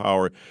delivering its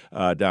power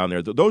down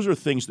there. Those are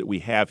things that we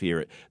have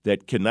here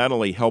that can not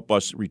only help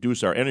us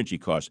reduce our energy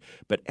costs,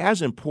 but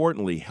as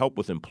importantly, help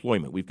with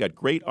employment. We've got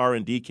great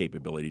R&D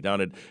capability down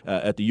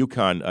at the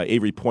UConn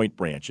Avery Point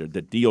branch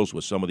that deals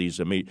with some of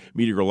these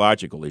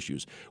meteorological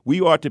issues.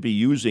 We ought to be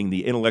using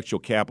the intellectual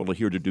capital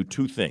here to do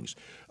two things.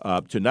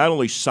 To not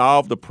only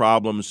solve the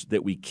problems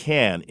that we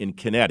can in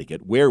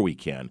Connecticut, where we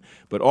can,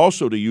 but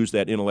also to use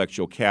that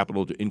intellectual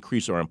capital to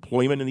increase our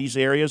employment in these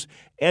areas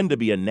and to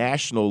be a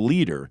national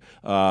leader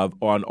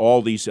on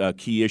all these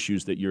key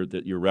issues that you're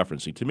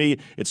referencing. To me,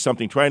 it's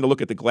something trying to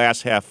look at the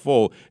glass half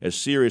full. As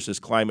serious as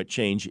climate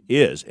change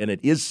is, and it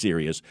is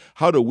serious,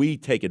 how do we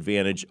take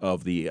advantage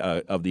of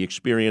the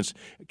experience,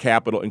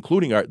 capital,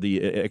 including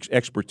the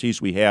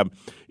expertise we have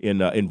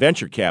in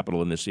venture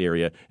capital in this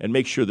area, and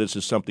make sure this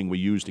is something we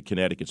use to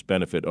Connecticut's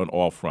benefit on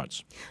all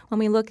fronts. When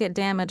we look at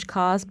damage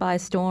caused by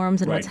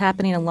storms and what's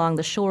happening along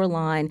the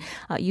shoreline,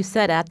 you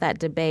said at that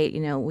debate,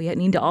 we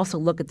need to also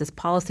look at this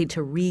policy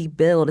to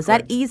rebuild. Is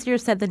that easier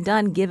said than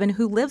done given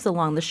who lives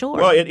along the shore?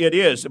 Well, it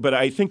is, but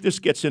I think this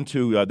gets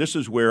into this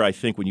is where I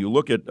think when you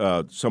look at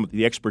some of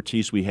the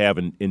expertise we have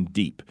in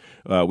DEEP,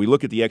 we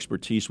look at the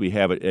expertise we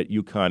have at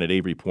UConn at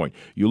Avery Point.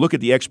 You look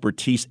at the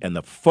expertise and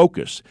the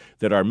focus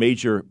that our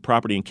major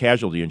property and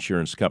casualty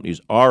insurance companies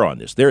are on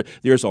this.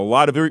 There's a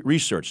lot of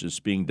research that's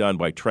being done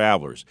by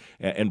Travelers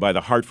and by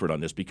the Hartford on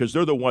this because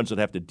they're the ones that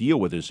have to deal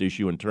with this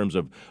issue in terms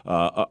of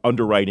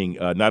underwriting,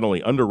 not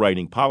only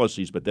underwriting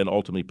policies, but then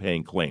ultimately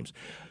paying claims.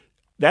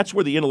 That's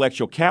where the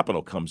intellectual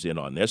capital comes in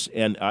on this,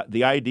 and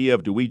the idea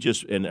of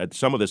and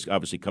some of this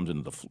obviously comes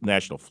into the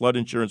National Flood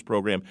Insurance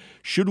Program,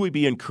 should we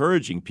be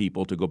encouraging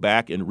people to go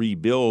back and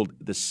rebuild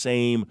the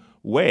same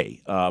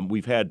way?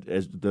 We've had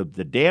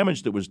the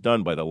damage that was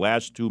done by the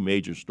last two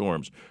major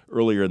storms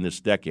earlier in this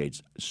decade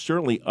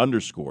certainly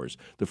underscores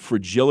the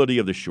fragility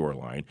of the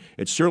shoreline.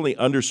 It certainly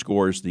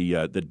underscores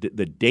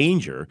the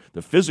danger,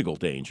 the physical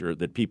danger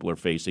that people are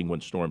facing when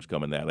storms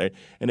come in that way,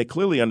 and it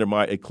clearly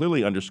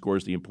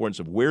underscores the importance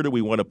of where do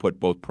we want to put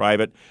both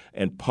private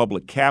and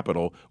public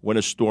capital when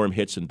a storm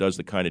hits and does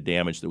the kind of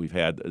damage that we've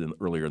had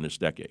earlier in this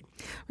decade.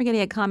 We're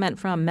getting a comment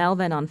from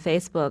Melvin on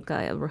Facebook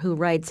who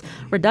writes,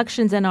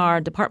 reductions in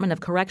our Department of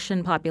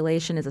Correction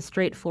population is a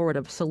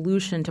straightforward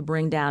solution to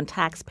bring down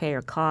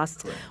taxpayer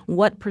costs. Correct.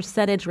 What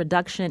percentage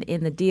reduction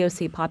in the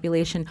DOC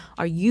population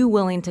are you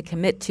willing to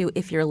commit to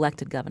if you're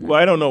elected governor? Well,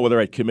 I don't know whether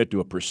I'd commit to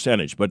a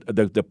percentage, but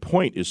the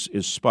point is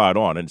spot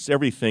on, and it's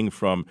everything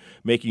from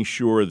making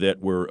sure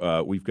that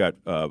we've got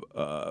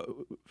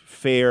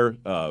fair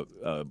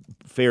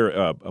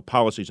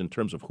policies in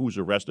terms of who's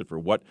arrested for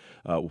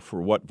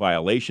what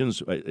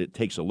violations. It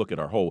takes a look at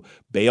our whole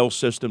bail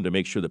system to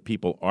make sure that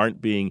people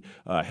aren't being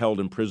held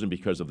in prison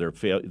because of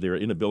their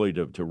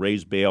inability to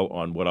raise bail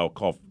on what I'll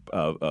call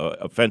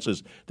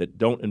offenses that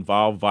don't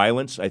involve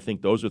violence. I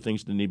think those are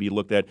things that need to be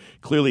looked at.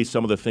 Clearly,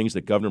 some of the things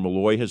that Governor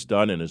Malloy has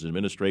done and his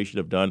administration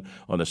have done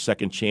on the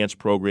Second Chance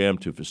program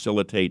to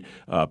facilitate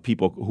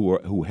people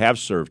who have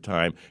served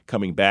time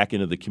coming back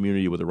into the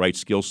community with the right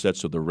skill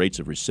sets so the rates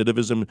of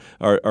recidivism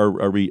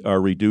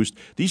are reduced.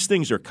 These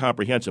things are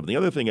comprehensive. And the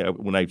other thing,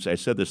 when I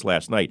said this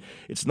last night,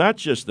 it's not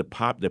just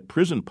the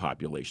prison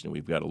population that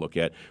we've got to look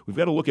at. We've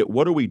got to look at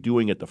what are we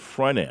doing at the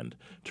front end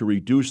to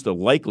reduce the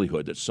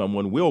likelihood that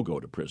someone will go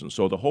to prison.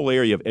 So the whole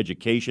area of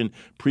education,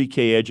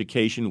 pre-K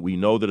education, we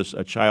know that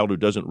a child who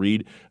doesn't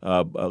read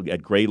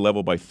at grade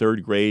level by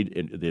third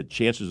grade, the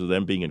chances of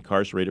them being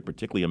incarcerated,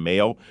 particularly a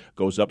male,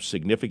 goes up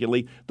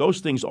significantly.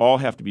 Those things all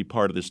have to be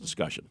part of this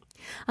discussion.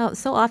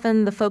 So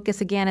often the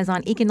focus, again, is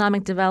on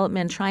economic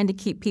development, trying to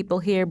keep people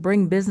here,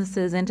 bring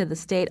businesses into the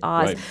state,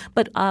 Oz. Right.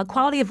 But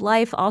quality of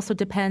life also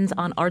depends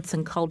on arts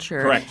and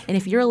culture. Correct. And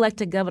if you're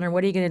elected governor,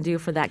 what are you going to do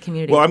for that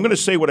community? Well, I'm going to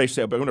say what I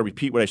said, but I'm going to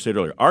repeat what I said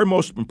earlier. Our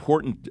most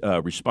important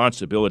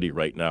responsibility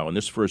right now in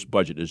this first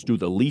budget is do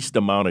the least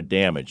amount of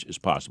damage as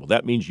possible.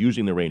 That means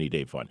using the rainy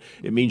day fund.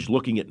 It means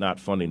looking at not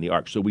funding the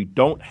arts. So we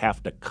don't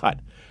have to cut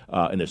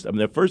in this. I mean,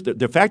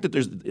 the fact that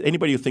there's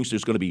anybody who thinks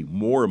there's going to be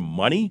more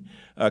money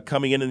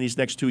coming in these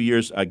next 2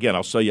 years, again,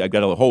 I'll sell you. I've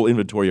got a whole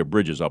inventory of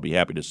bridges I'll be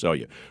happy to sell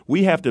you.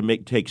 We have to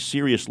take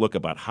serious look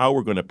about how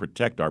we're going to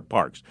protect our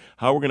parks,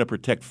 how we're going to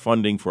protect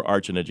funding for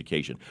arts and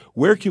education.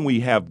 Where can we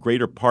have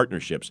greater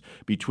partnerships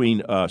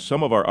between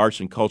some of our arts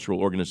and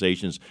cultural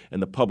organizations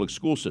and the public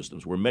school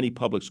systems, where many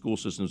public school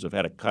systems have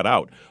had to cut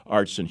out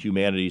arts and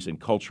humanities and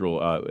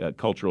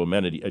cultural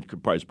amenity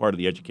as part of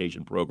the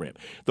education program.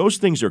 Those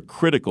things are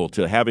critical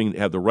to have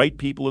the right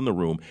people in the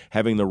room,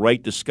 having the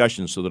right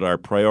discussions so that our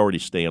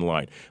priorities stay in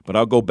line. But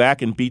I'll go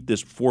back and beat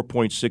this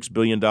 $4.6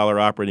 billion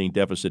operating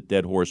deficit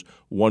dead horse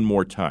one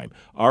more time.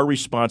 Our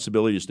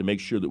responsibility is to make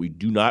sure that we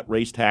do not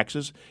raise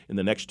taxes in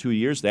the next 2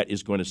 years. That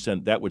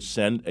would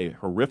send a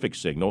horrific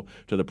signal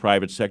to the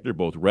private sector,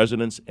 both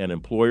residents and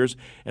employers.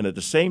 And at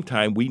the same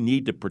time, we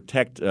need to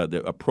protect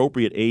the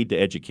appropriate aid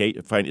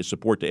to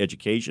support to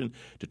education,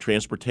 to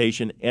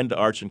transportation, and to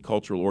arts and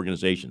cultural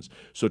organizations.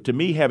 So to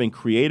me, having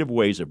creative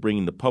ways of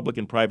bringing the public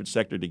and private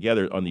sector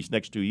together on these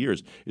next 2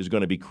 years is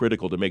going to be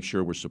critical to make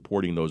sure we're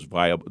supporting those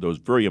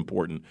very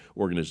important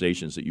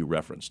organizations that you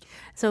referenced.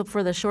 So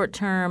for the short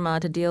term,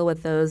 to deal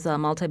with those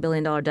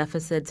multi-billion-dollar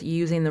deficits,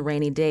 using the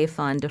rainy day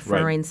fund,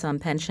 deferring some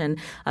pension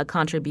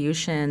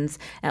contributions,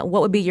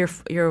 what would be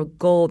your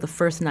goal the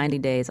first 90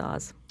 days,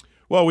 Oz?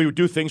 Well, we would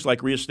do things like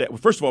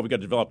first of all, we've got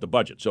to develop the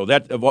budget. So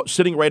that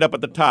sitting right up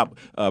at the top,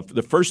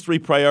 the first three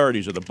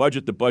priorities are the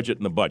budget,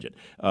 and the budget.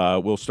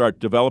 We'll start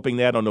developing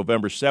that on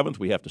November 7th.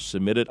 We have to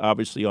submit it,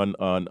 obviously,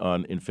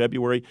 in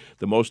February.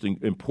 The most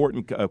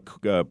important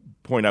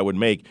point I would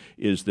make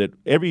is that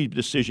every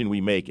decision we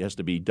make has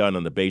to be done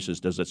on the basis,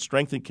 does it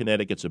strengthen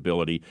Connecticut's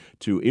ability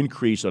to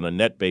increase on a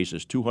net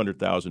basis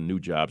 200,000 new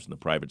jobs in the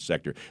private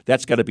sector?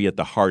 That's got to be at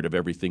the heart of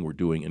everything we're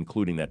doing,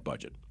 including that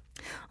budget.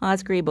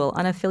 Oz Griebel,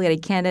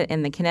 unaffiliated candidate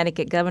in the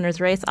Connecticut governor's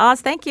race.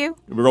 Oz, thank you.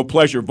 A real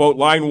pleasure. Vote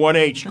line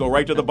 1H. Go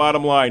right to the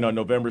bottom line on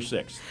November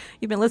 6th.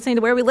 You've been listening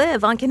to Where We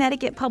Live on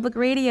Connecticut Public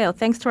Radio.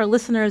 Thanks to our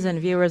listeners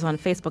and viewers on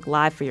Facebook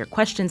Live for your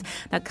questions.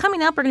 Now,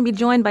 coming up, we're going to be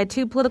joined by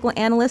two political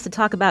analysts to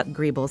talk about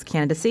Griebel's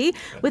candidacy.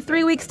 With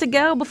 3 weeks to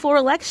go before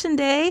Election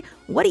Day,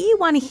 what do you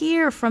want to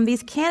hear from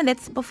these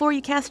candidates before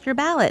you cast your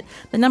ballot?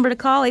 The number to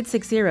call,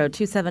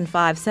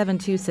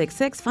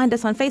 860-275-7266. Find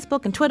us on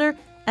Facebook and Twitter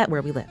at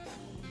Where We Live.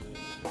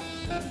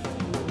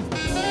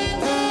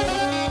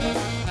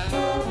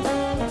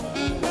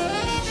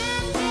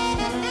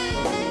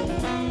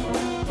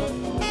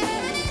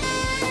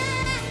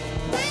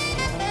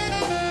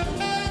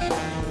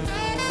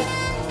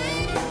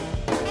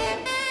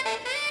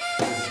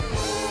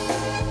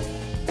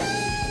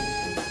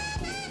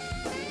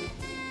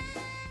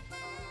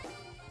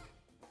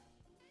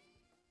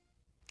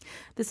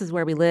 This is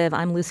Where We Live.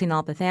 I'm Lucy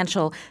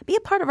Nalpathanchel. Be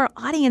a part of our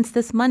audience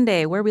this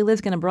Monday. Where We Live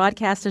is going to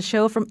broadcast a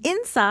show from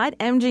inside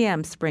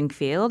MGM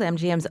Springfield.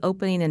 MGM's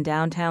opening in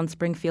downtown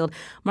Springfield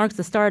marks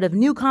the start of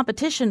new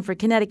competition for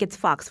Connecticut's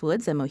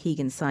Foxwoods and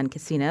Mohegan Sun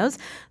casinos.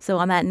 So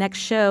on that next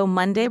show,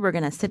 Monday, we're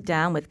going to sit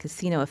down with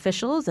casino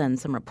officials and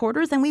some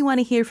reporters, and we want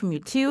to hear from you,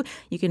 too.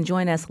 You can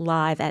join us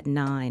live at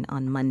 9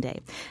 on Monday.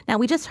 Now,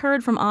 we just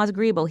heard from Oz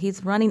Griebel.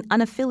 He's running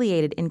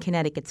unaffiliated in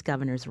Connecticut's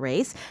governor's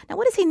race. Now,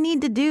 what does he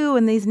need to do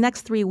in these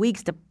next 3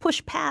 weeks to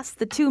push past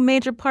the two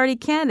major party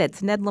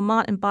candidates, Ned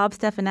Lamont and Bob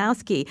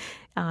Stefanowski?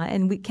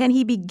 Can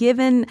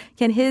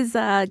his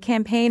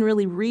campaign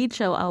really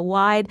reach a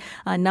wide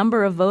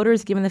number of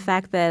voters, given the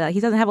fact that he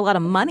doesn't have a lot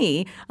of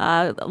money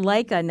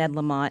like Ned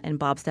Lamont and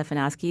Bob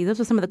Stefanowski? Those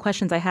are some of the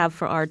questions I have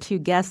for our two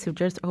guests who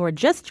are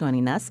just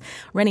joining us.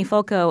 Rennie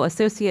Folco,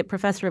 Associate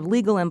Professor of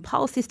Legal and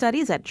Policy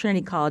Studies at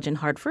Trinity College in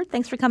Hartford.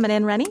 Thanks for coming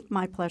in, Rennie.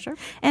 My pleasure.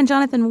 And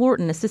Jonathan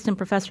Wharton, Assistant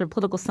Professor of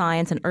Political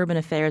Science and Urban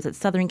Affairs at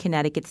Southern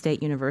Connecticut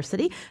State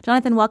University.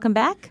 Jonathan, welcome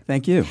back.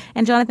 Thank you.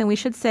 And Jonathan, we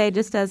should say,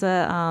 just as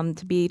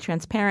to be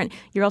transparent,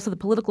 you're also the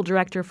political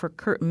director for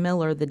Curt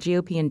Miller, the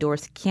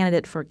GOP-endorsed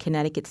candidate for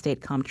Connecticut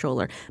State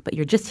Comptroller. But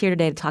you're just here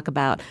today to talk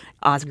about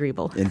Oz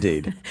Griebel.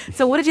 Indeed.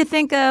 So what did you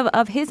think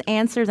of his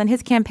answers and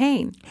his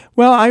campaign?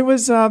 Well, I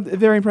was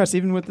very impressed,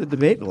 even with the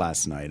debate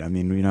last night. I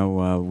mean,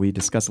 we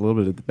discussed a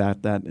little bit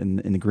about that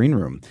in the green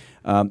room.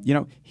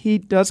 He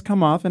does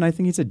come off, and I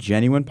think he's a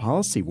genuine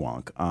policy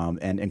wonk.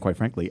 And quite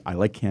frankly, I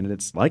like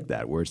candidates like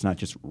that, where it's not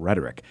just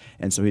rhetoric.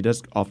 And so he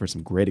does offer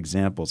some great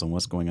examples on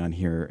what's going on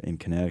here in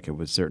Connecticut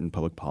with certain on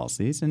public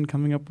policies and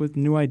coming up with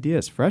new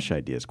ideas, fresh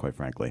ideas, quite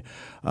frankly.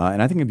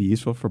 And I think it'd be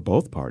useful for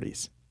both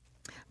parties.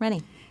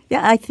 Rennie.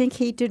 Yeah, I think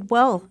he did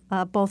well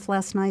both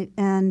last night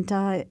and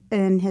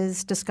in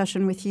his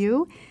discussion with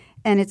you.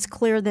 And it's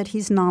clear that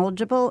he's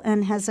knowledgeable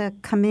and has a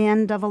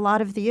command of a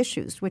lot of the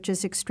issues, which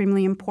is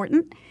extremely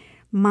important.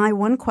 My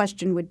one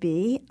question would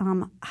be,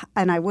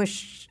 and I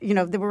wish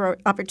there were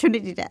an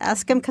opportunity to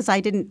ask him because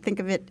I didn't think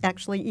of it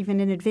actually even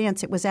in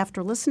advance. It was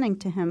after listening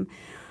to him.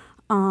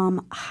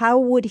 How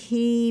would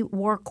he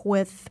work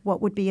with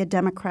what would be a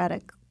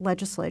Democratic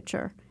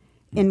legislature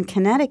in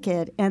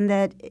Connecticut, and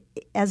that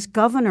as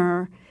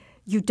governor,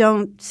 you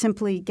don't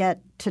simply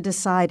get to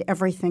decide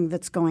everything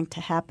that's going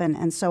to happen.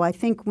 And so I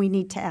think we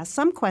need to ask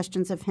some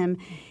questions of him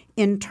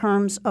in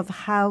terms of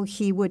how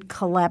he would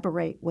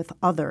collaborate with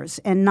others,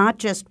 and not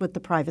just with the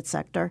private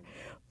sector,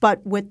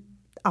 but with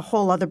a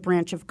whole other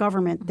branch of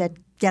government that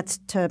gets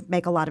to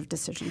make a lot of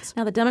decisions.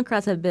 Now, the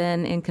Democrats have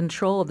been in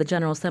control of the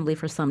General Assembly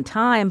for some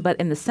time, but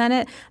in the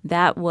Senate,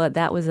 that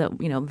was a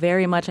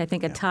very much, I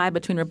think, a tie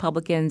between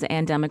Republicans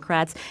and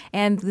Democrats.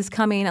 And this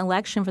coming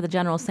election for the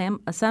General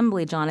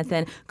Assembly,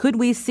 Jonathan, could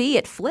we see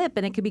it flip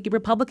and it could be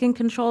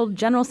Republican-controlled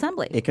General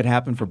Assembly? It could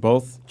happen for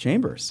both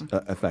chambers,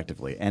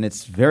 effectively. And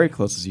it's very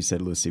close, as you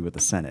said, Lucy, with the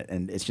Senate.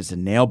 And it's just a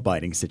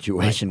nail-biting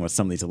situation with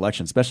some of these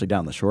elections, especially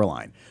down the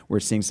shoreline.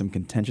 We're seeing some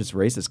contentious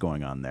races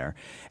going on there.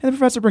 And the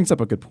professor brings up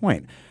a good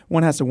point.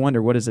 One has to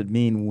wonder, what does it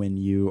mean when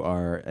you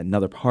are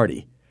another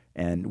party?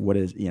 And what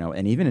is,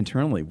 and even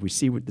internally, we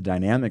see what the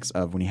dynamics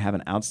of when you have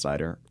an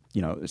outsider,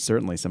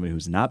 certainly somebody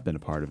who's not been a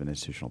part of an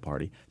institutional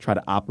party, try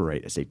to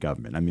operate a state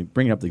government. I mean,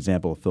 bringing up the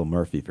example of Phil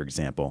Murphy, for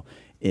example,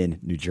 in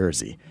New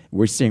Jersey.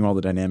 We're seeing all the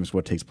dynamics of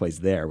what takes place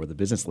there with a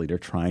business leader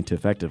trying to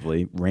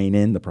effectively rein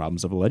in the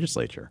problems of a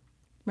legislature.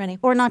 Rennie.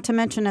 Or not to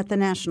mention at the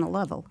national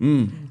level.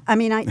 I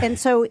mean, and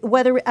so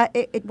whether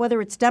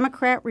it's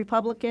Democrat,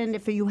 Republican,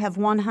 if you have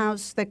one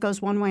house that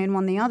goes one way and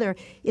one the other,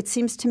 it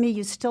seems to me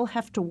you still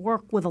have to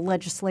work with a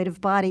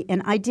legislative body.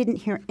 And I didn't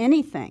hear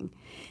anything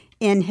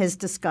in his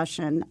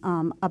discussion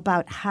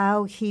about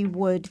how he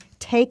would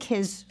take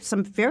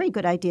some very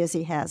good ideas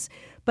he has.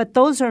 But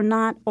those are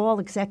not all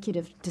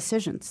executive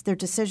decisions. They're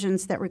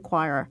decisions that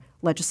require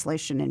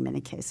legislation in many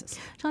cases.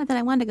 Jonathan,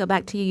 I wanted to go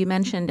back to you. You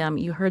mentioned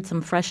you heard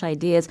some fresh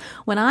ideas.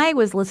 When I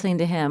was listening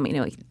to him,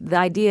 the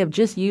idea of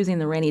just using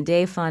the rainy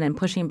day fund and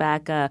pushing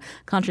back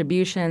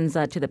contributions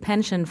to the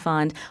pension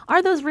fund,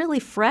 are those really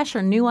fresh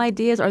or new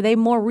ideas? Are they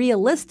more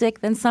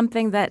realistic than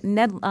something that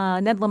Ned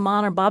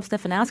Lamont or Bob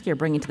Stefanowski are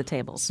bringing to the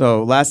table?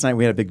 So last night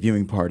we had a big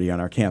viewing party on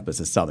our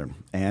campus at Southern,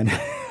 and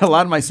a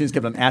lot of my students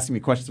kept on asking me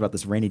questions about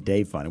this rainy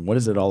day fund and what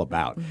is it all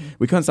about.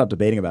 We couldn't stop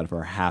debating about it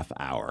for a half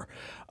hour.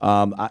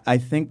 I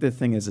think the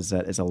thing is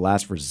that as a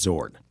last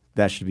resort,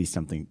 that should be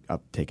something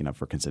taken up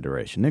for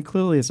consideration. And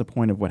clearly it's a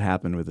point of what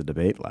happened with the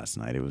debate last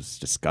night. It was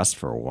discussed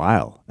for a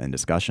while in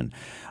discussion.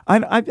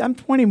 I'm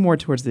pointing more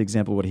towards the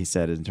example of what he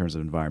said in terms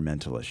of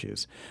environmental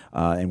issues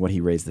and what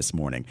he raised this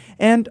morning.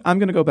 And I'm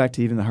going to go back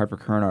to even the Hartford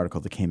Courant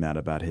article that came out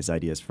about his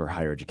ideas for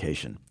higher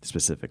education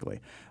specifically.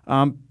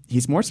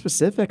 He's more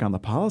specific on the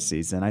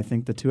policies than I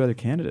think the two other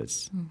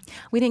candidates.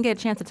 We didn't get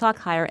a chance to talk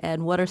higher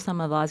ed. What are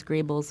some of Oz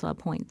Griebel's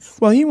points?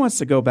 Well, he wants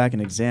to go back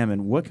and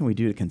examine what can we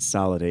do to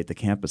consolidate the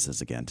campuses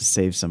again, to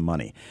save some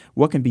money.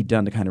 What can be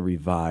done to kind of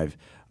revive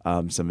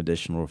some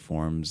additional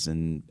reforms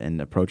and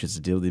approaches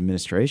to deal with the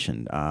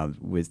administration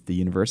with the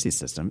university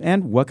system,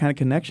 and what kind of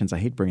connections, I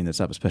hate bringing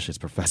this up, especially as a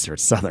professor at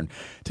Southern,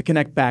 to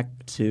connect back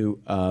to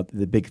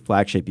the big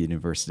flagship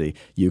university,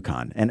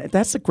 UConn. And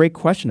that's a great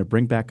question to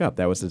bring back up.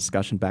 That was a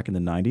discussion back in the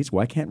 90s.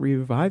 Why can't we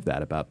revive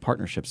that about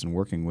partnerships and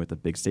working with a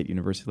big state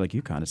university like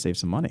UConn to save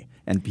some money?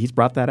 And he's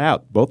brought that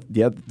out. Both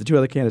the two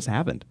other candidates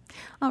haven't.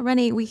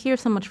 Rennie, we hear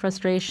so much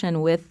frustration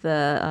with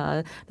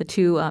the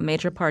two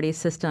major party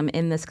system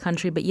in this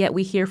country, but yet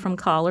we hear from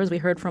callers. We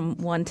heard from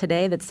one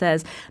today that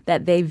says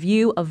that they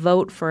view a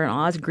vote for an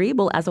Oz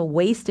Griebel as a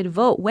wasted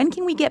vote. When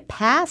can we get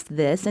past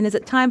this? And is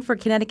it time for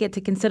Connecticut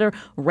to consider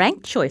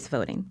ranked choice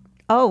voting?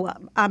 Oh,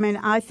 I mean,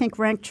 I think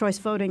ranked choice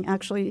voting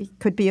actually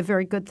could be a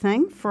very good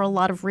thing for a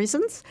lot of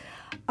reasons.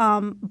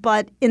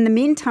 But in the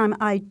meantime,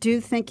 I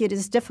do think it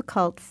is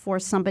difficult for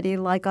somebody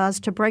like Oz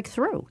to break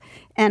through.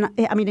 And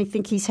I mean, I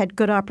think he's had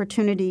good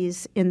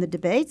opportunities in the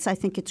debates. I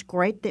think it's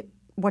great that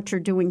what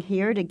you're doing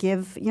here to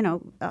give,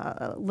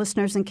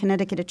 listeners in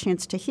Connecticut a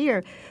chance to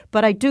hear.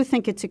 But I do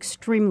think it's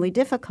extremely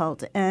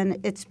difficult, and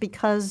it's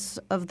because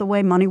of the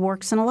way money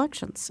works in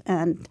elections.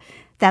 And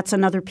that's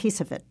another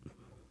piece of it.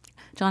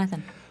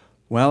 Jonathan.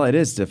 Well, it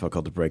is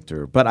difficult to break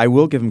through, but I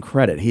will give him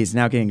credit. He's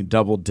now getting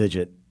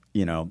double-digit.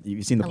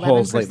 You've seen the 11%?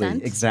 Polls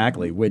lately.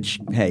 Exactly, which,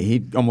 hey,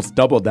 he almost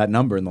doubled that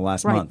number in the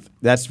last month.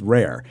 That's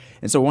rare.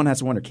 And so one has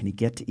to wonder, can he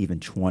get to even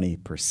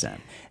 20%?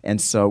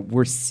 And so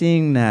we're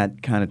seeing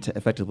that kind of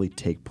effectively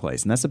take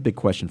place. And that's a big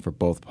question for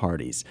both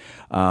parties.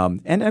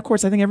 And, of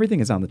course, I think everything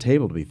is on the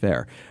table, to be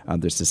fair.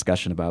 There's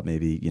discussion about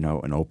maybe,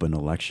 an open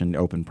election,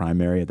 open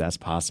primary, if that's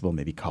possible,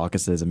 maybe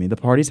caucuses. I mean, the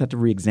parties have to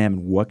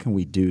reexamine what can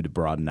we do to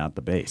broaden out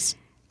the base.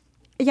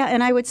 Yeah,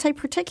 and I would say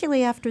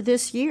particularly after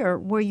this year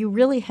where you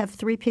really have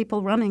 3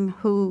 people running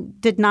who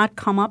did not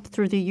come up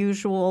through the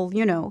usual,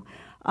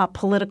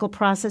 political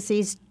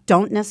processes,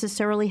 don't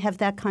necessarily have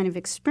that kind of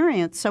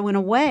experience. So in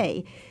a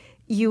way,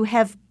 you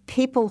have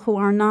people who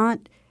are not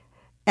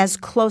as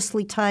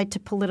closely tied to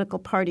political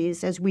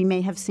parties as we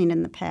may have seen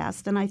in the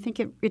past. And I think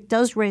it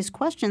does raise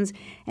questions,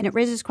 and it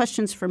raises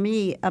questions for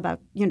me about,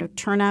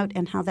 turnout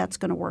and how that's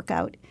going to work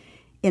out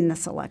in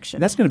this election.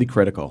 That's going to be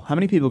critical. How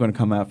many people are going to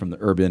come out from the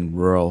urban,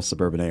 rural,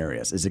 suburban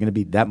areas? Is it going to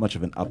be that much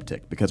of an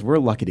uptick? Because we're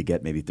lucky to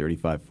get maybe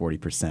 35,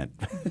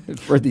 40%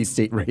 for these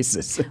state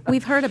races.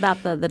 We've heard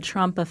about the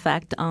Trump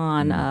effect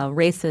on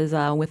races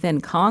within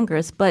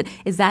Congress, but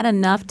is that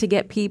enough to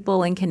get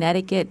people in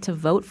Connecticut to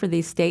vote for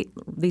these state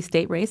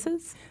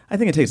races? I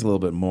think it takes a little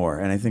bit more,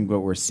 and I think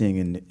what we're seeing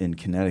in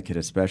Connecticut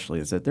especially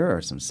is that there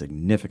are some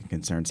significant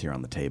concerns here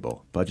on the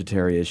table.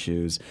 Budgetary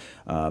issues,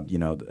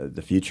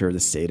 the future of the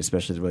state,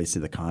 especially as it relates to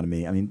the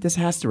economy. I mean, this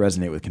has to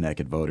resonate with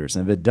Connecticut voters,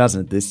 and if it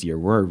doesn't this year,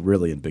 we're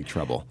really in big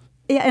trouble.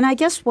 Yeah, and I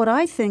guess what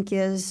I think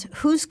is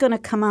who's going to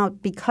come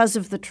out because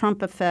of the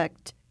Trump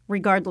effect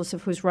regardless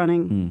of who's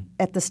running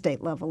at the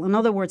state level. In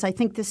other words, I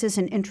think this is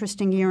an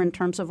interesting year in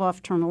terms of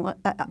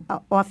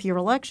off-year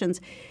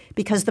elections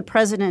because the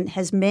president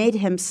has made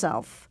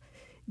himself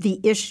the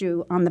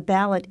issue on the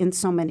ballot in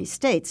so many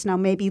states. Now,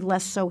 maybe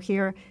less so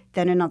here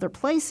than in other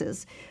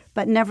places.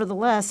 But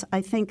nevertheless,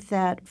 I think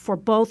that for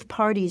both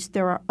parties,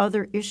 there are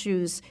other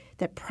issues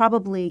that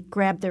probably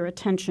grab their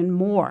attention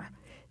more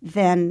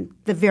than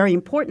the very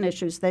important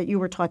issues that you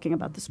were talking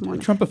about this morning.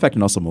 The Trump effect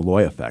and also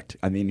Malloy effect.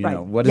 I mean,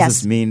 what does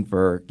this mean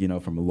for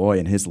Malloy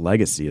and his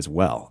legacy as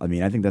well? I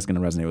mean, I think that's going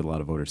to resonate with a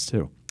lot of voters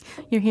too.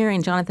 You're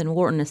hearing Jonathan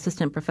Wharton,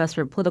 Assistant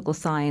Professor of Political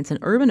Science and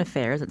Urban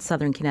Affairs at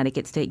Southern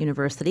Connecticut State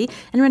University,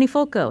 and Rennie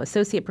Folco,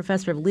 Associate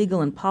Professor of Legal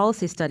and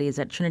Policy Studies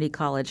at Trinity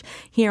College,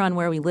 here on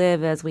Where We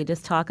Live as we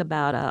just talk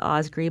about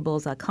Oz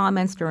Griebel's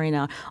comments during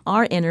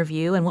our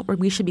interview and what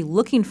we should be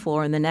looking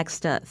for in the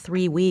next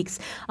 3 weeks.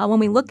 When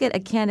we look at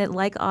a candidate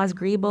like Oz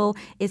Griebel,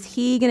 is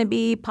he going to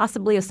be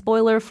possibly a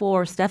spoiler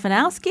for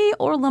Stefanowski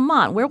or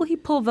Lamont? Where will he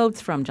pull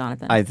votes from,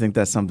 Jonathan? I think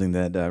that's something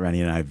that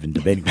Rennie and I have been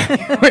debating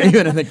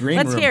even in the green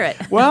room. Let's hear it.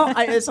 Well,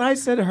 as I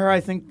said to her, I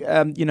think,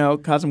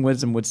 Cosm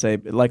Wisdom would say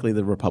likely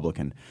the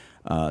Republican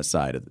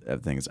side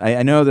of things.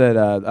 I know that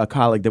a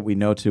colleague that we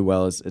know too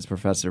well is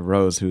Professor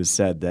Rose, who has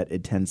said that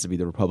it tends to be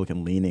the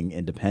Republican-leaning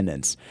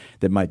independents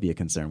that might be a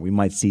concern. We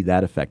might see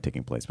that effect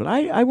taking place. But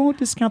I won't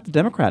discount the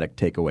Democratic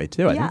takeaway,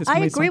 too. I think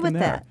I agree with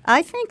that.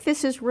 I think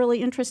this is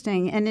really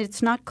interesting, and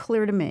it's not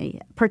clear to me,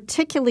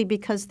 particularly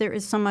because there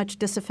is so much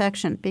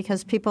disaffection,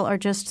 because people are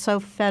just so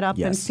fed up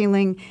and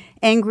feeling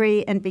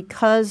angry, and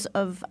because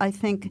of, I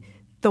think,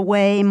 the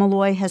way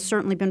Malloy has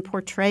certainly been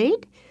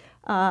portrayed,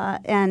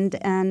 and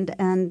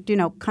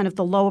kind of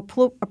the low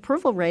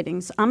approval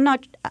ratings.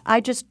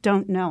 I just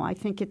don't know. I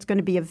think it's going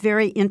to be a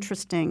very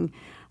interesting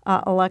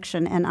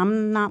election, and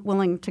I'm not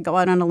willing to go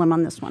out on a limb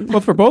on this one.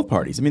 Well, for both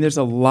parties. I mean, there's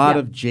a lot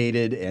of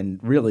jaded and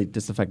really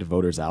disaffected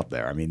voters out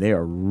there. I mean, they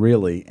are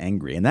really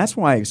angry, and that's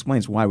why it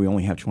explains why we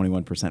only have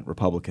 21%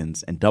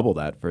 Republicans and double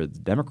that for the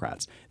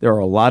Democrats. There are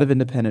a lot of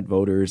independent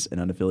voters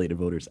and unaffiliated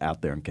voters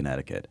out there in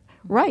Connecticut.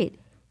 Right.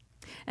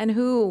 And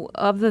who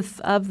of the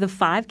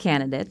 5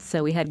 candidates?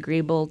 So we had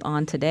Griebel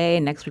on today.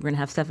 Next we're going to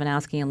have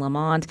Stefanowski and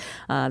Lamont.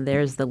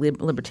 There's the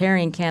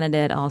Libertarian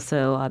candidate,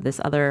 also this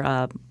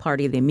other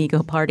party, the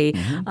Amigo Party.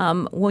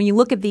 When you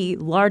look at the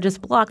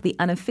largest bloc, the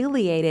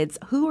unaffiliateds,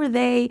 who are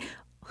they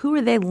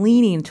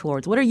leaning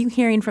towards? What are you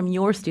hearing from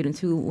your students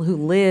who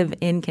live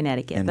in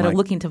Connecticut that are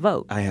looking to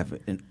vote? I have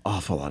an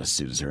awful lot of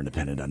students who are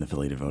independent,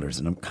 unaffiliated voters,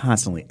 and I'm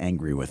constantly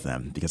angry with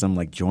them because I'm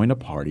like, join a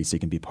party so you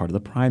can be part of the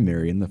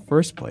primary in the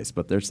first place.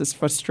 But there's this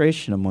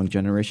frustration among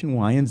Generation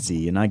Y and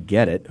Z, and I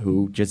get it,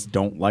 who just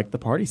don't like the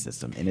party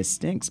system, and it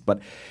stinks. But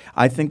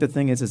I think the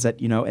thing is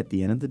that, at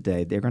the end of the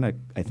day, they're going to,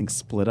 I think,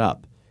 split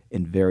up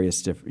in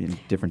various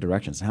different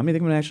directions. How many are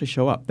going to actually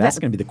show up? That's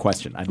going to be the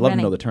question. I'd love to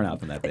know the turnout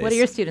from that base. What are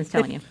your students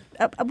telling you?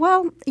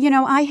 Well,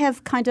 I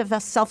have kind of a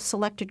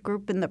self-selected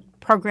group in the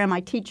program I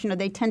teach.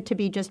 They tend to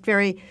be just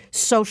very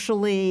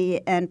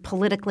socially and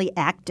politically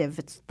active.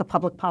 It's the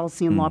public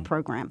policy and law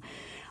program.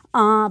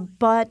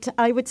 But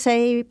I would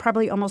say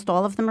probably almost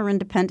all of them are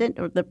independent,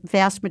 or the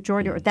vast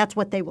majority, or that's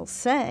what they will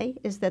say,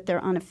 is that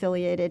they're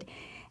unaffiliated.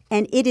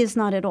 And it is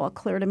not at all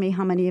clear to me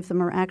how many of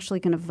them are actually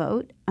going to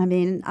vote. I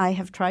mean, I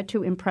have tried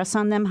to impress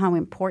on them how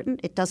important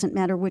it doesn't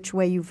matter which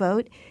way you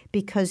vote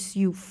because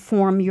you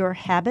form your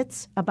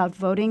habits about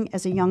voting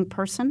as a young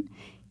person.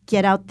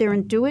 Get out there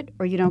and do it,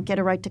 or you don't get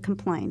a right to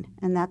complain.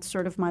 And that's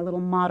sort of my little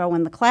motto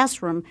in the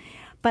classroom.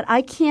 But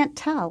I can't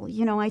tell.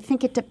 I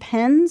think it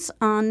depends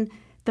on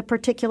the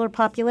particular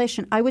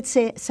population. I would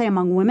say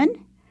among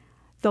women,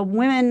 the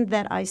women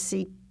that I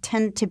see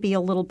tend to be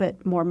a little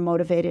bit more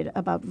motivated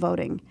about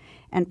voting.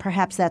 And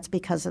perhaps that's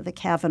because of the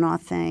Kavanaugh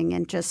thing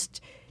and just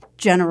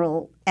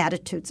general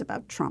attitudes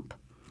about Trump.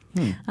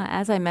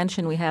 As I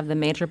mentioned, we have the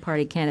major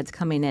party candidates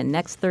coming in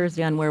next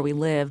Thursday on Where We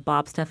Live,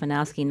 Bob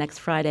Stefanowski, next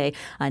Friday,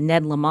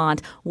 Ned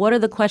Lamont. What are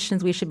the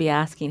questions we should be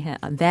asking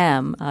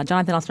them?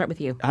 Jonathan, I'll start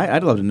with you.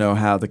 I'd love to know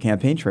how the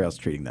campaign trail's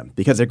treating them,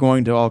 because they're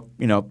going to all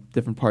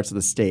different parts of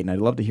the state, and I'd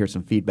love to hear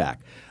some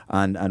feedback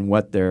on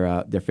what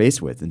they're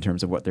faced with in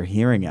terms of what they're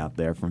hearing out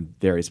there from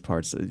various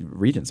parts of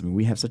regions. I mean,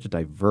 we have such a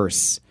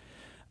diverse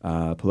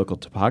political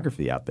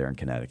topography out there in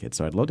Connecticut.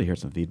 So I'd love to hear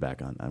some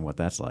feedback on what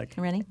that's like.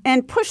 Rennie?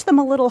 And push them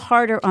a little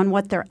harder on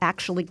what they're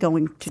actually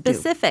going to do.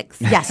 Specifics.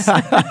 Yes.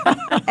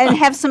 And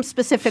have some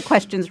specific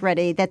questions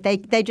ready that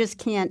they just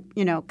can't,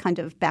 kind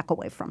of back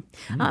away from.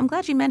 I'm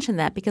glad you mentioned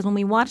that, because when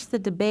we watch the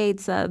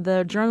debates,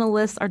 the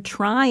journalists are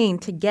trying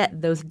to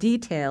get those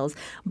details,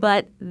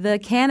 but the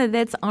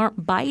candidates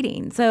aren't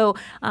biting. So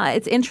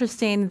it's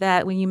interesting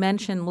that when you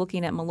mention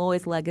looking at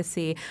Malloy's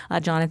legacy,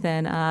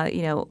 Jonathan,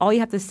 all you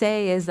have to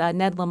say is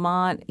Ned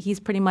Lamont, he's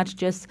pretty much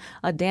just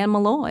a Dan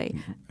Malloy.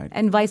 Right.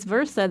 And vice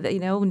versa,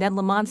 Ned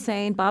Lamont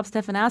saying, Bob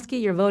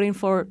Stefanowski, you're voting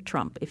for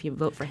Trump if you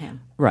vote for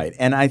him. Right.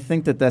 And I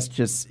think that's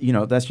just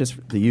the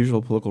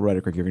usual political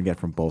rhetoric you're going to get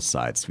from both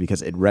sides,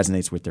 because it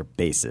resonates with their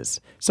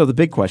bases. So the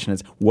big question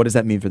is, what does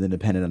that mean for the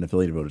independent and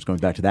unaffiliated voters, going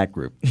back to that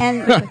group?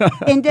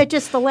 And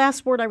just the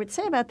last word I would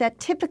say about that,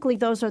 typically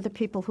those are the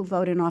people who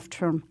vote in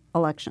off-term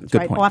elections, Good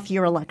right? point.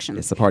 Off-year elections.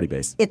 It's the party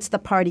base. It's the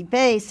party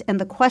base. And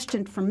the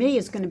question for me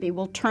is going to be,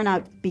 will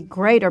turnout be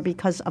greater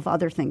because of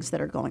other things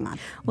that are going on?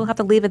 We'll have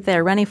to leave it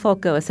there. Rennie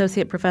Folco,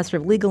 Associate Professor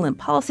of Legal and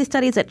Policy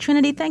Studies at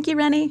Trinity. Thank you,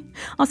 Rennie.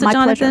 Also, My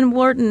Jonathan pleasure.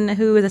 Wharton,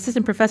 who is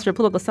Assistant Professor of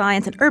Political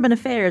Science and Urban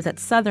Affairs at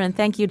Southern.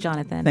 Thank you,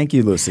 Jonathan. Thank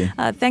you, Lucy.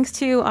 Thanks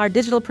to our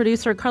digital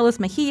producer,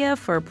 Carlos Mejia,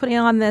 for putting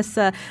on this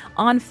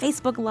on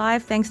Facebook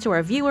Live. Thanks to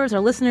our viewers,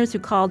 our listeners who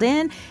called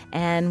in.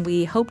 And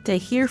we hope to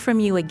hear from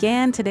you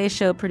again. Today's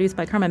show produced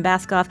by Carmen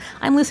Baskoff.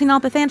 I'm Lucy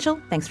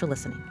Nalpathanchel. Thanks for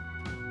listening.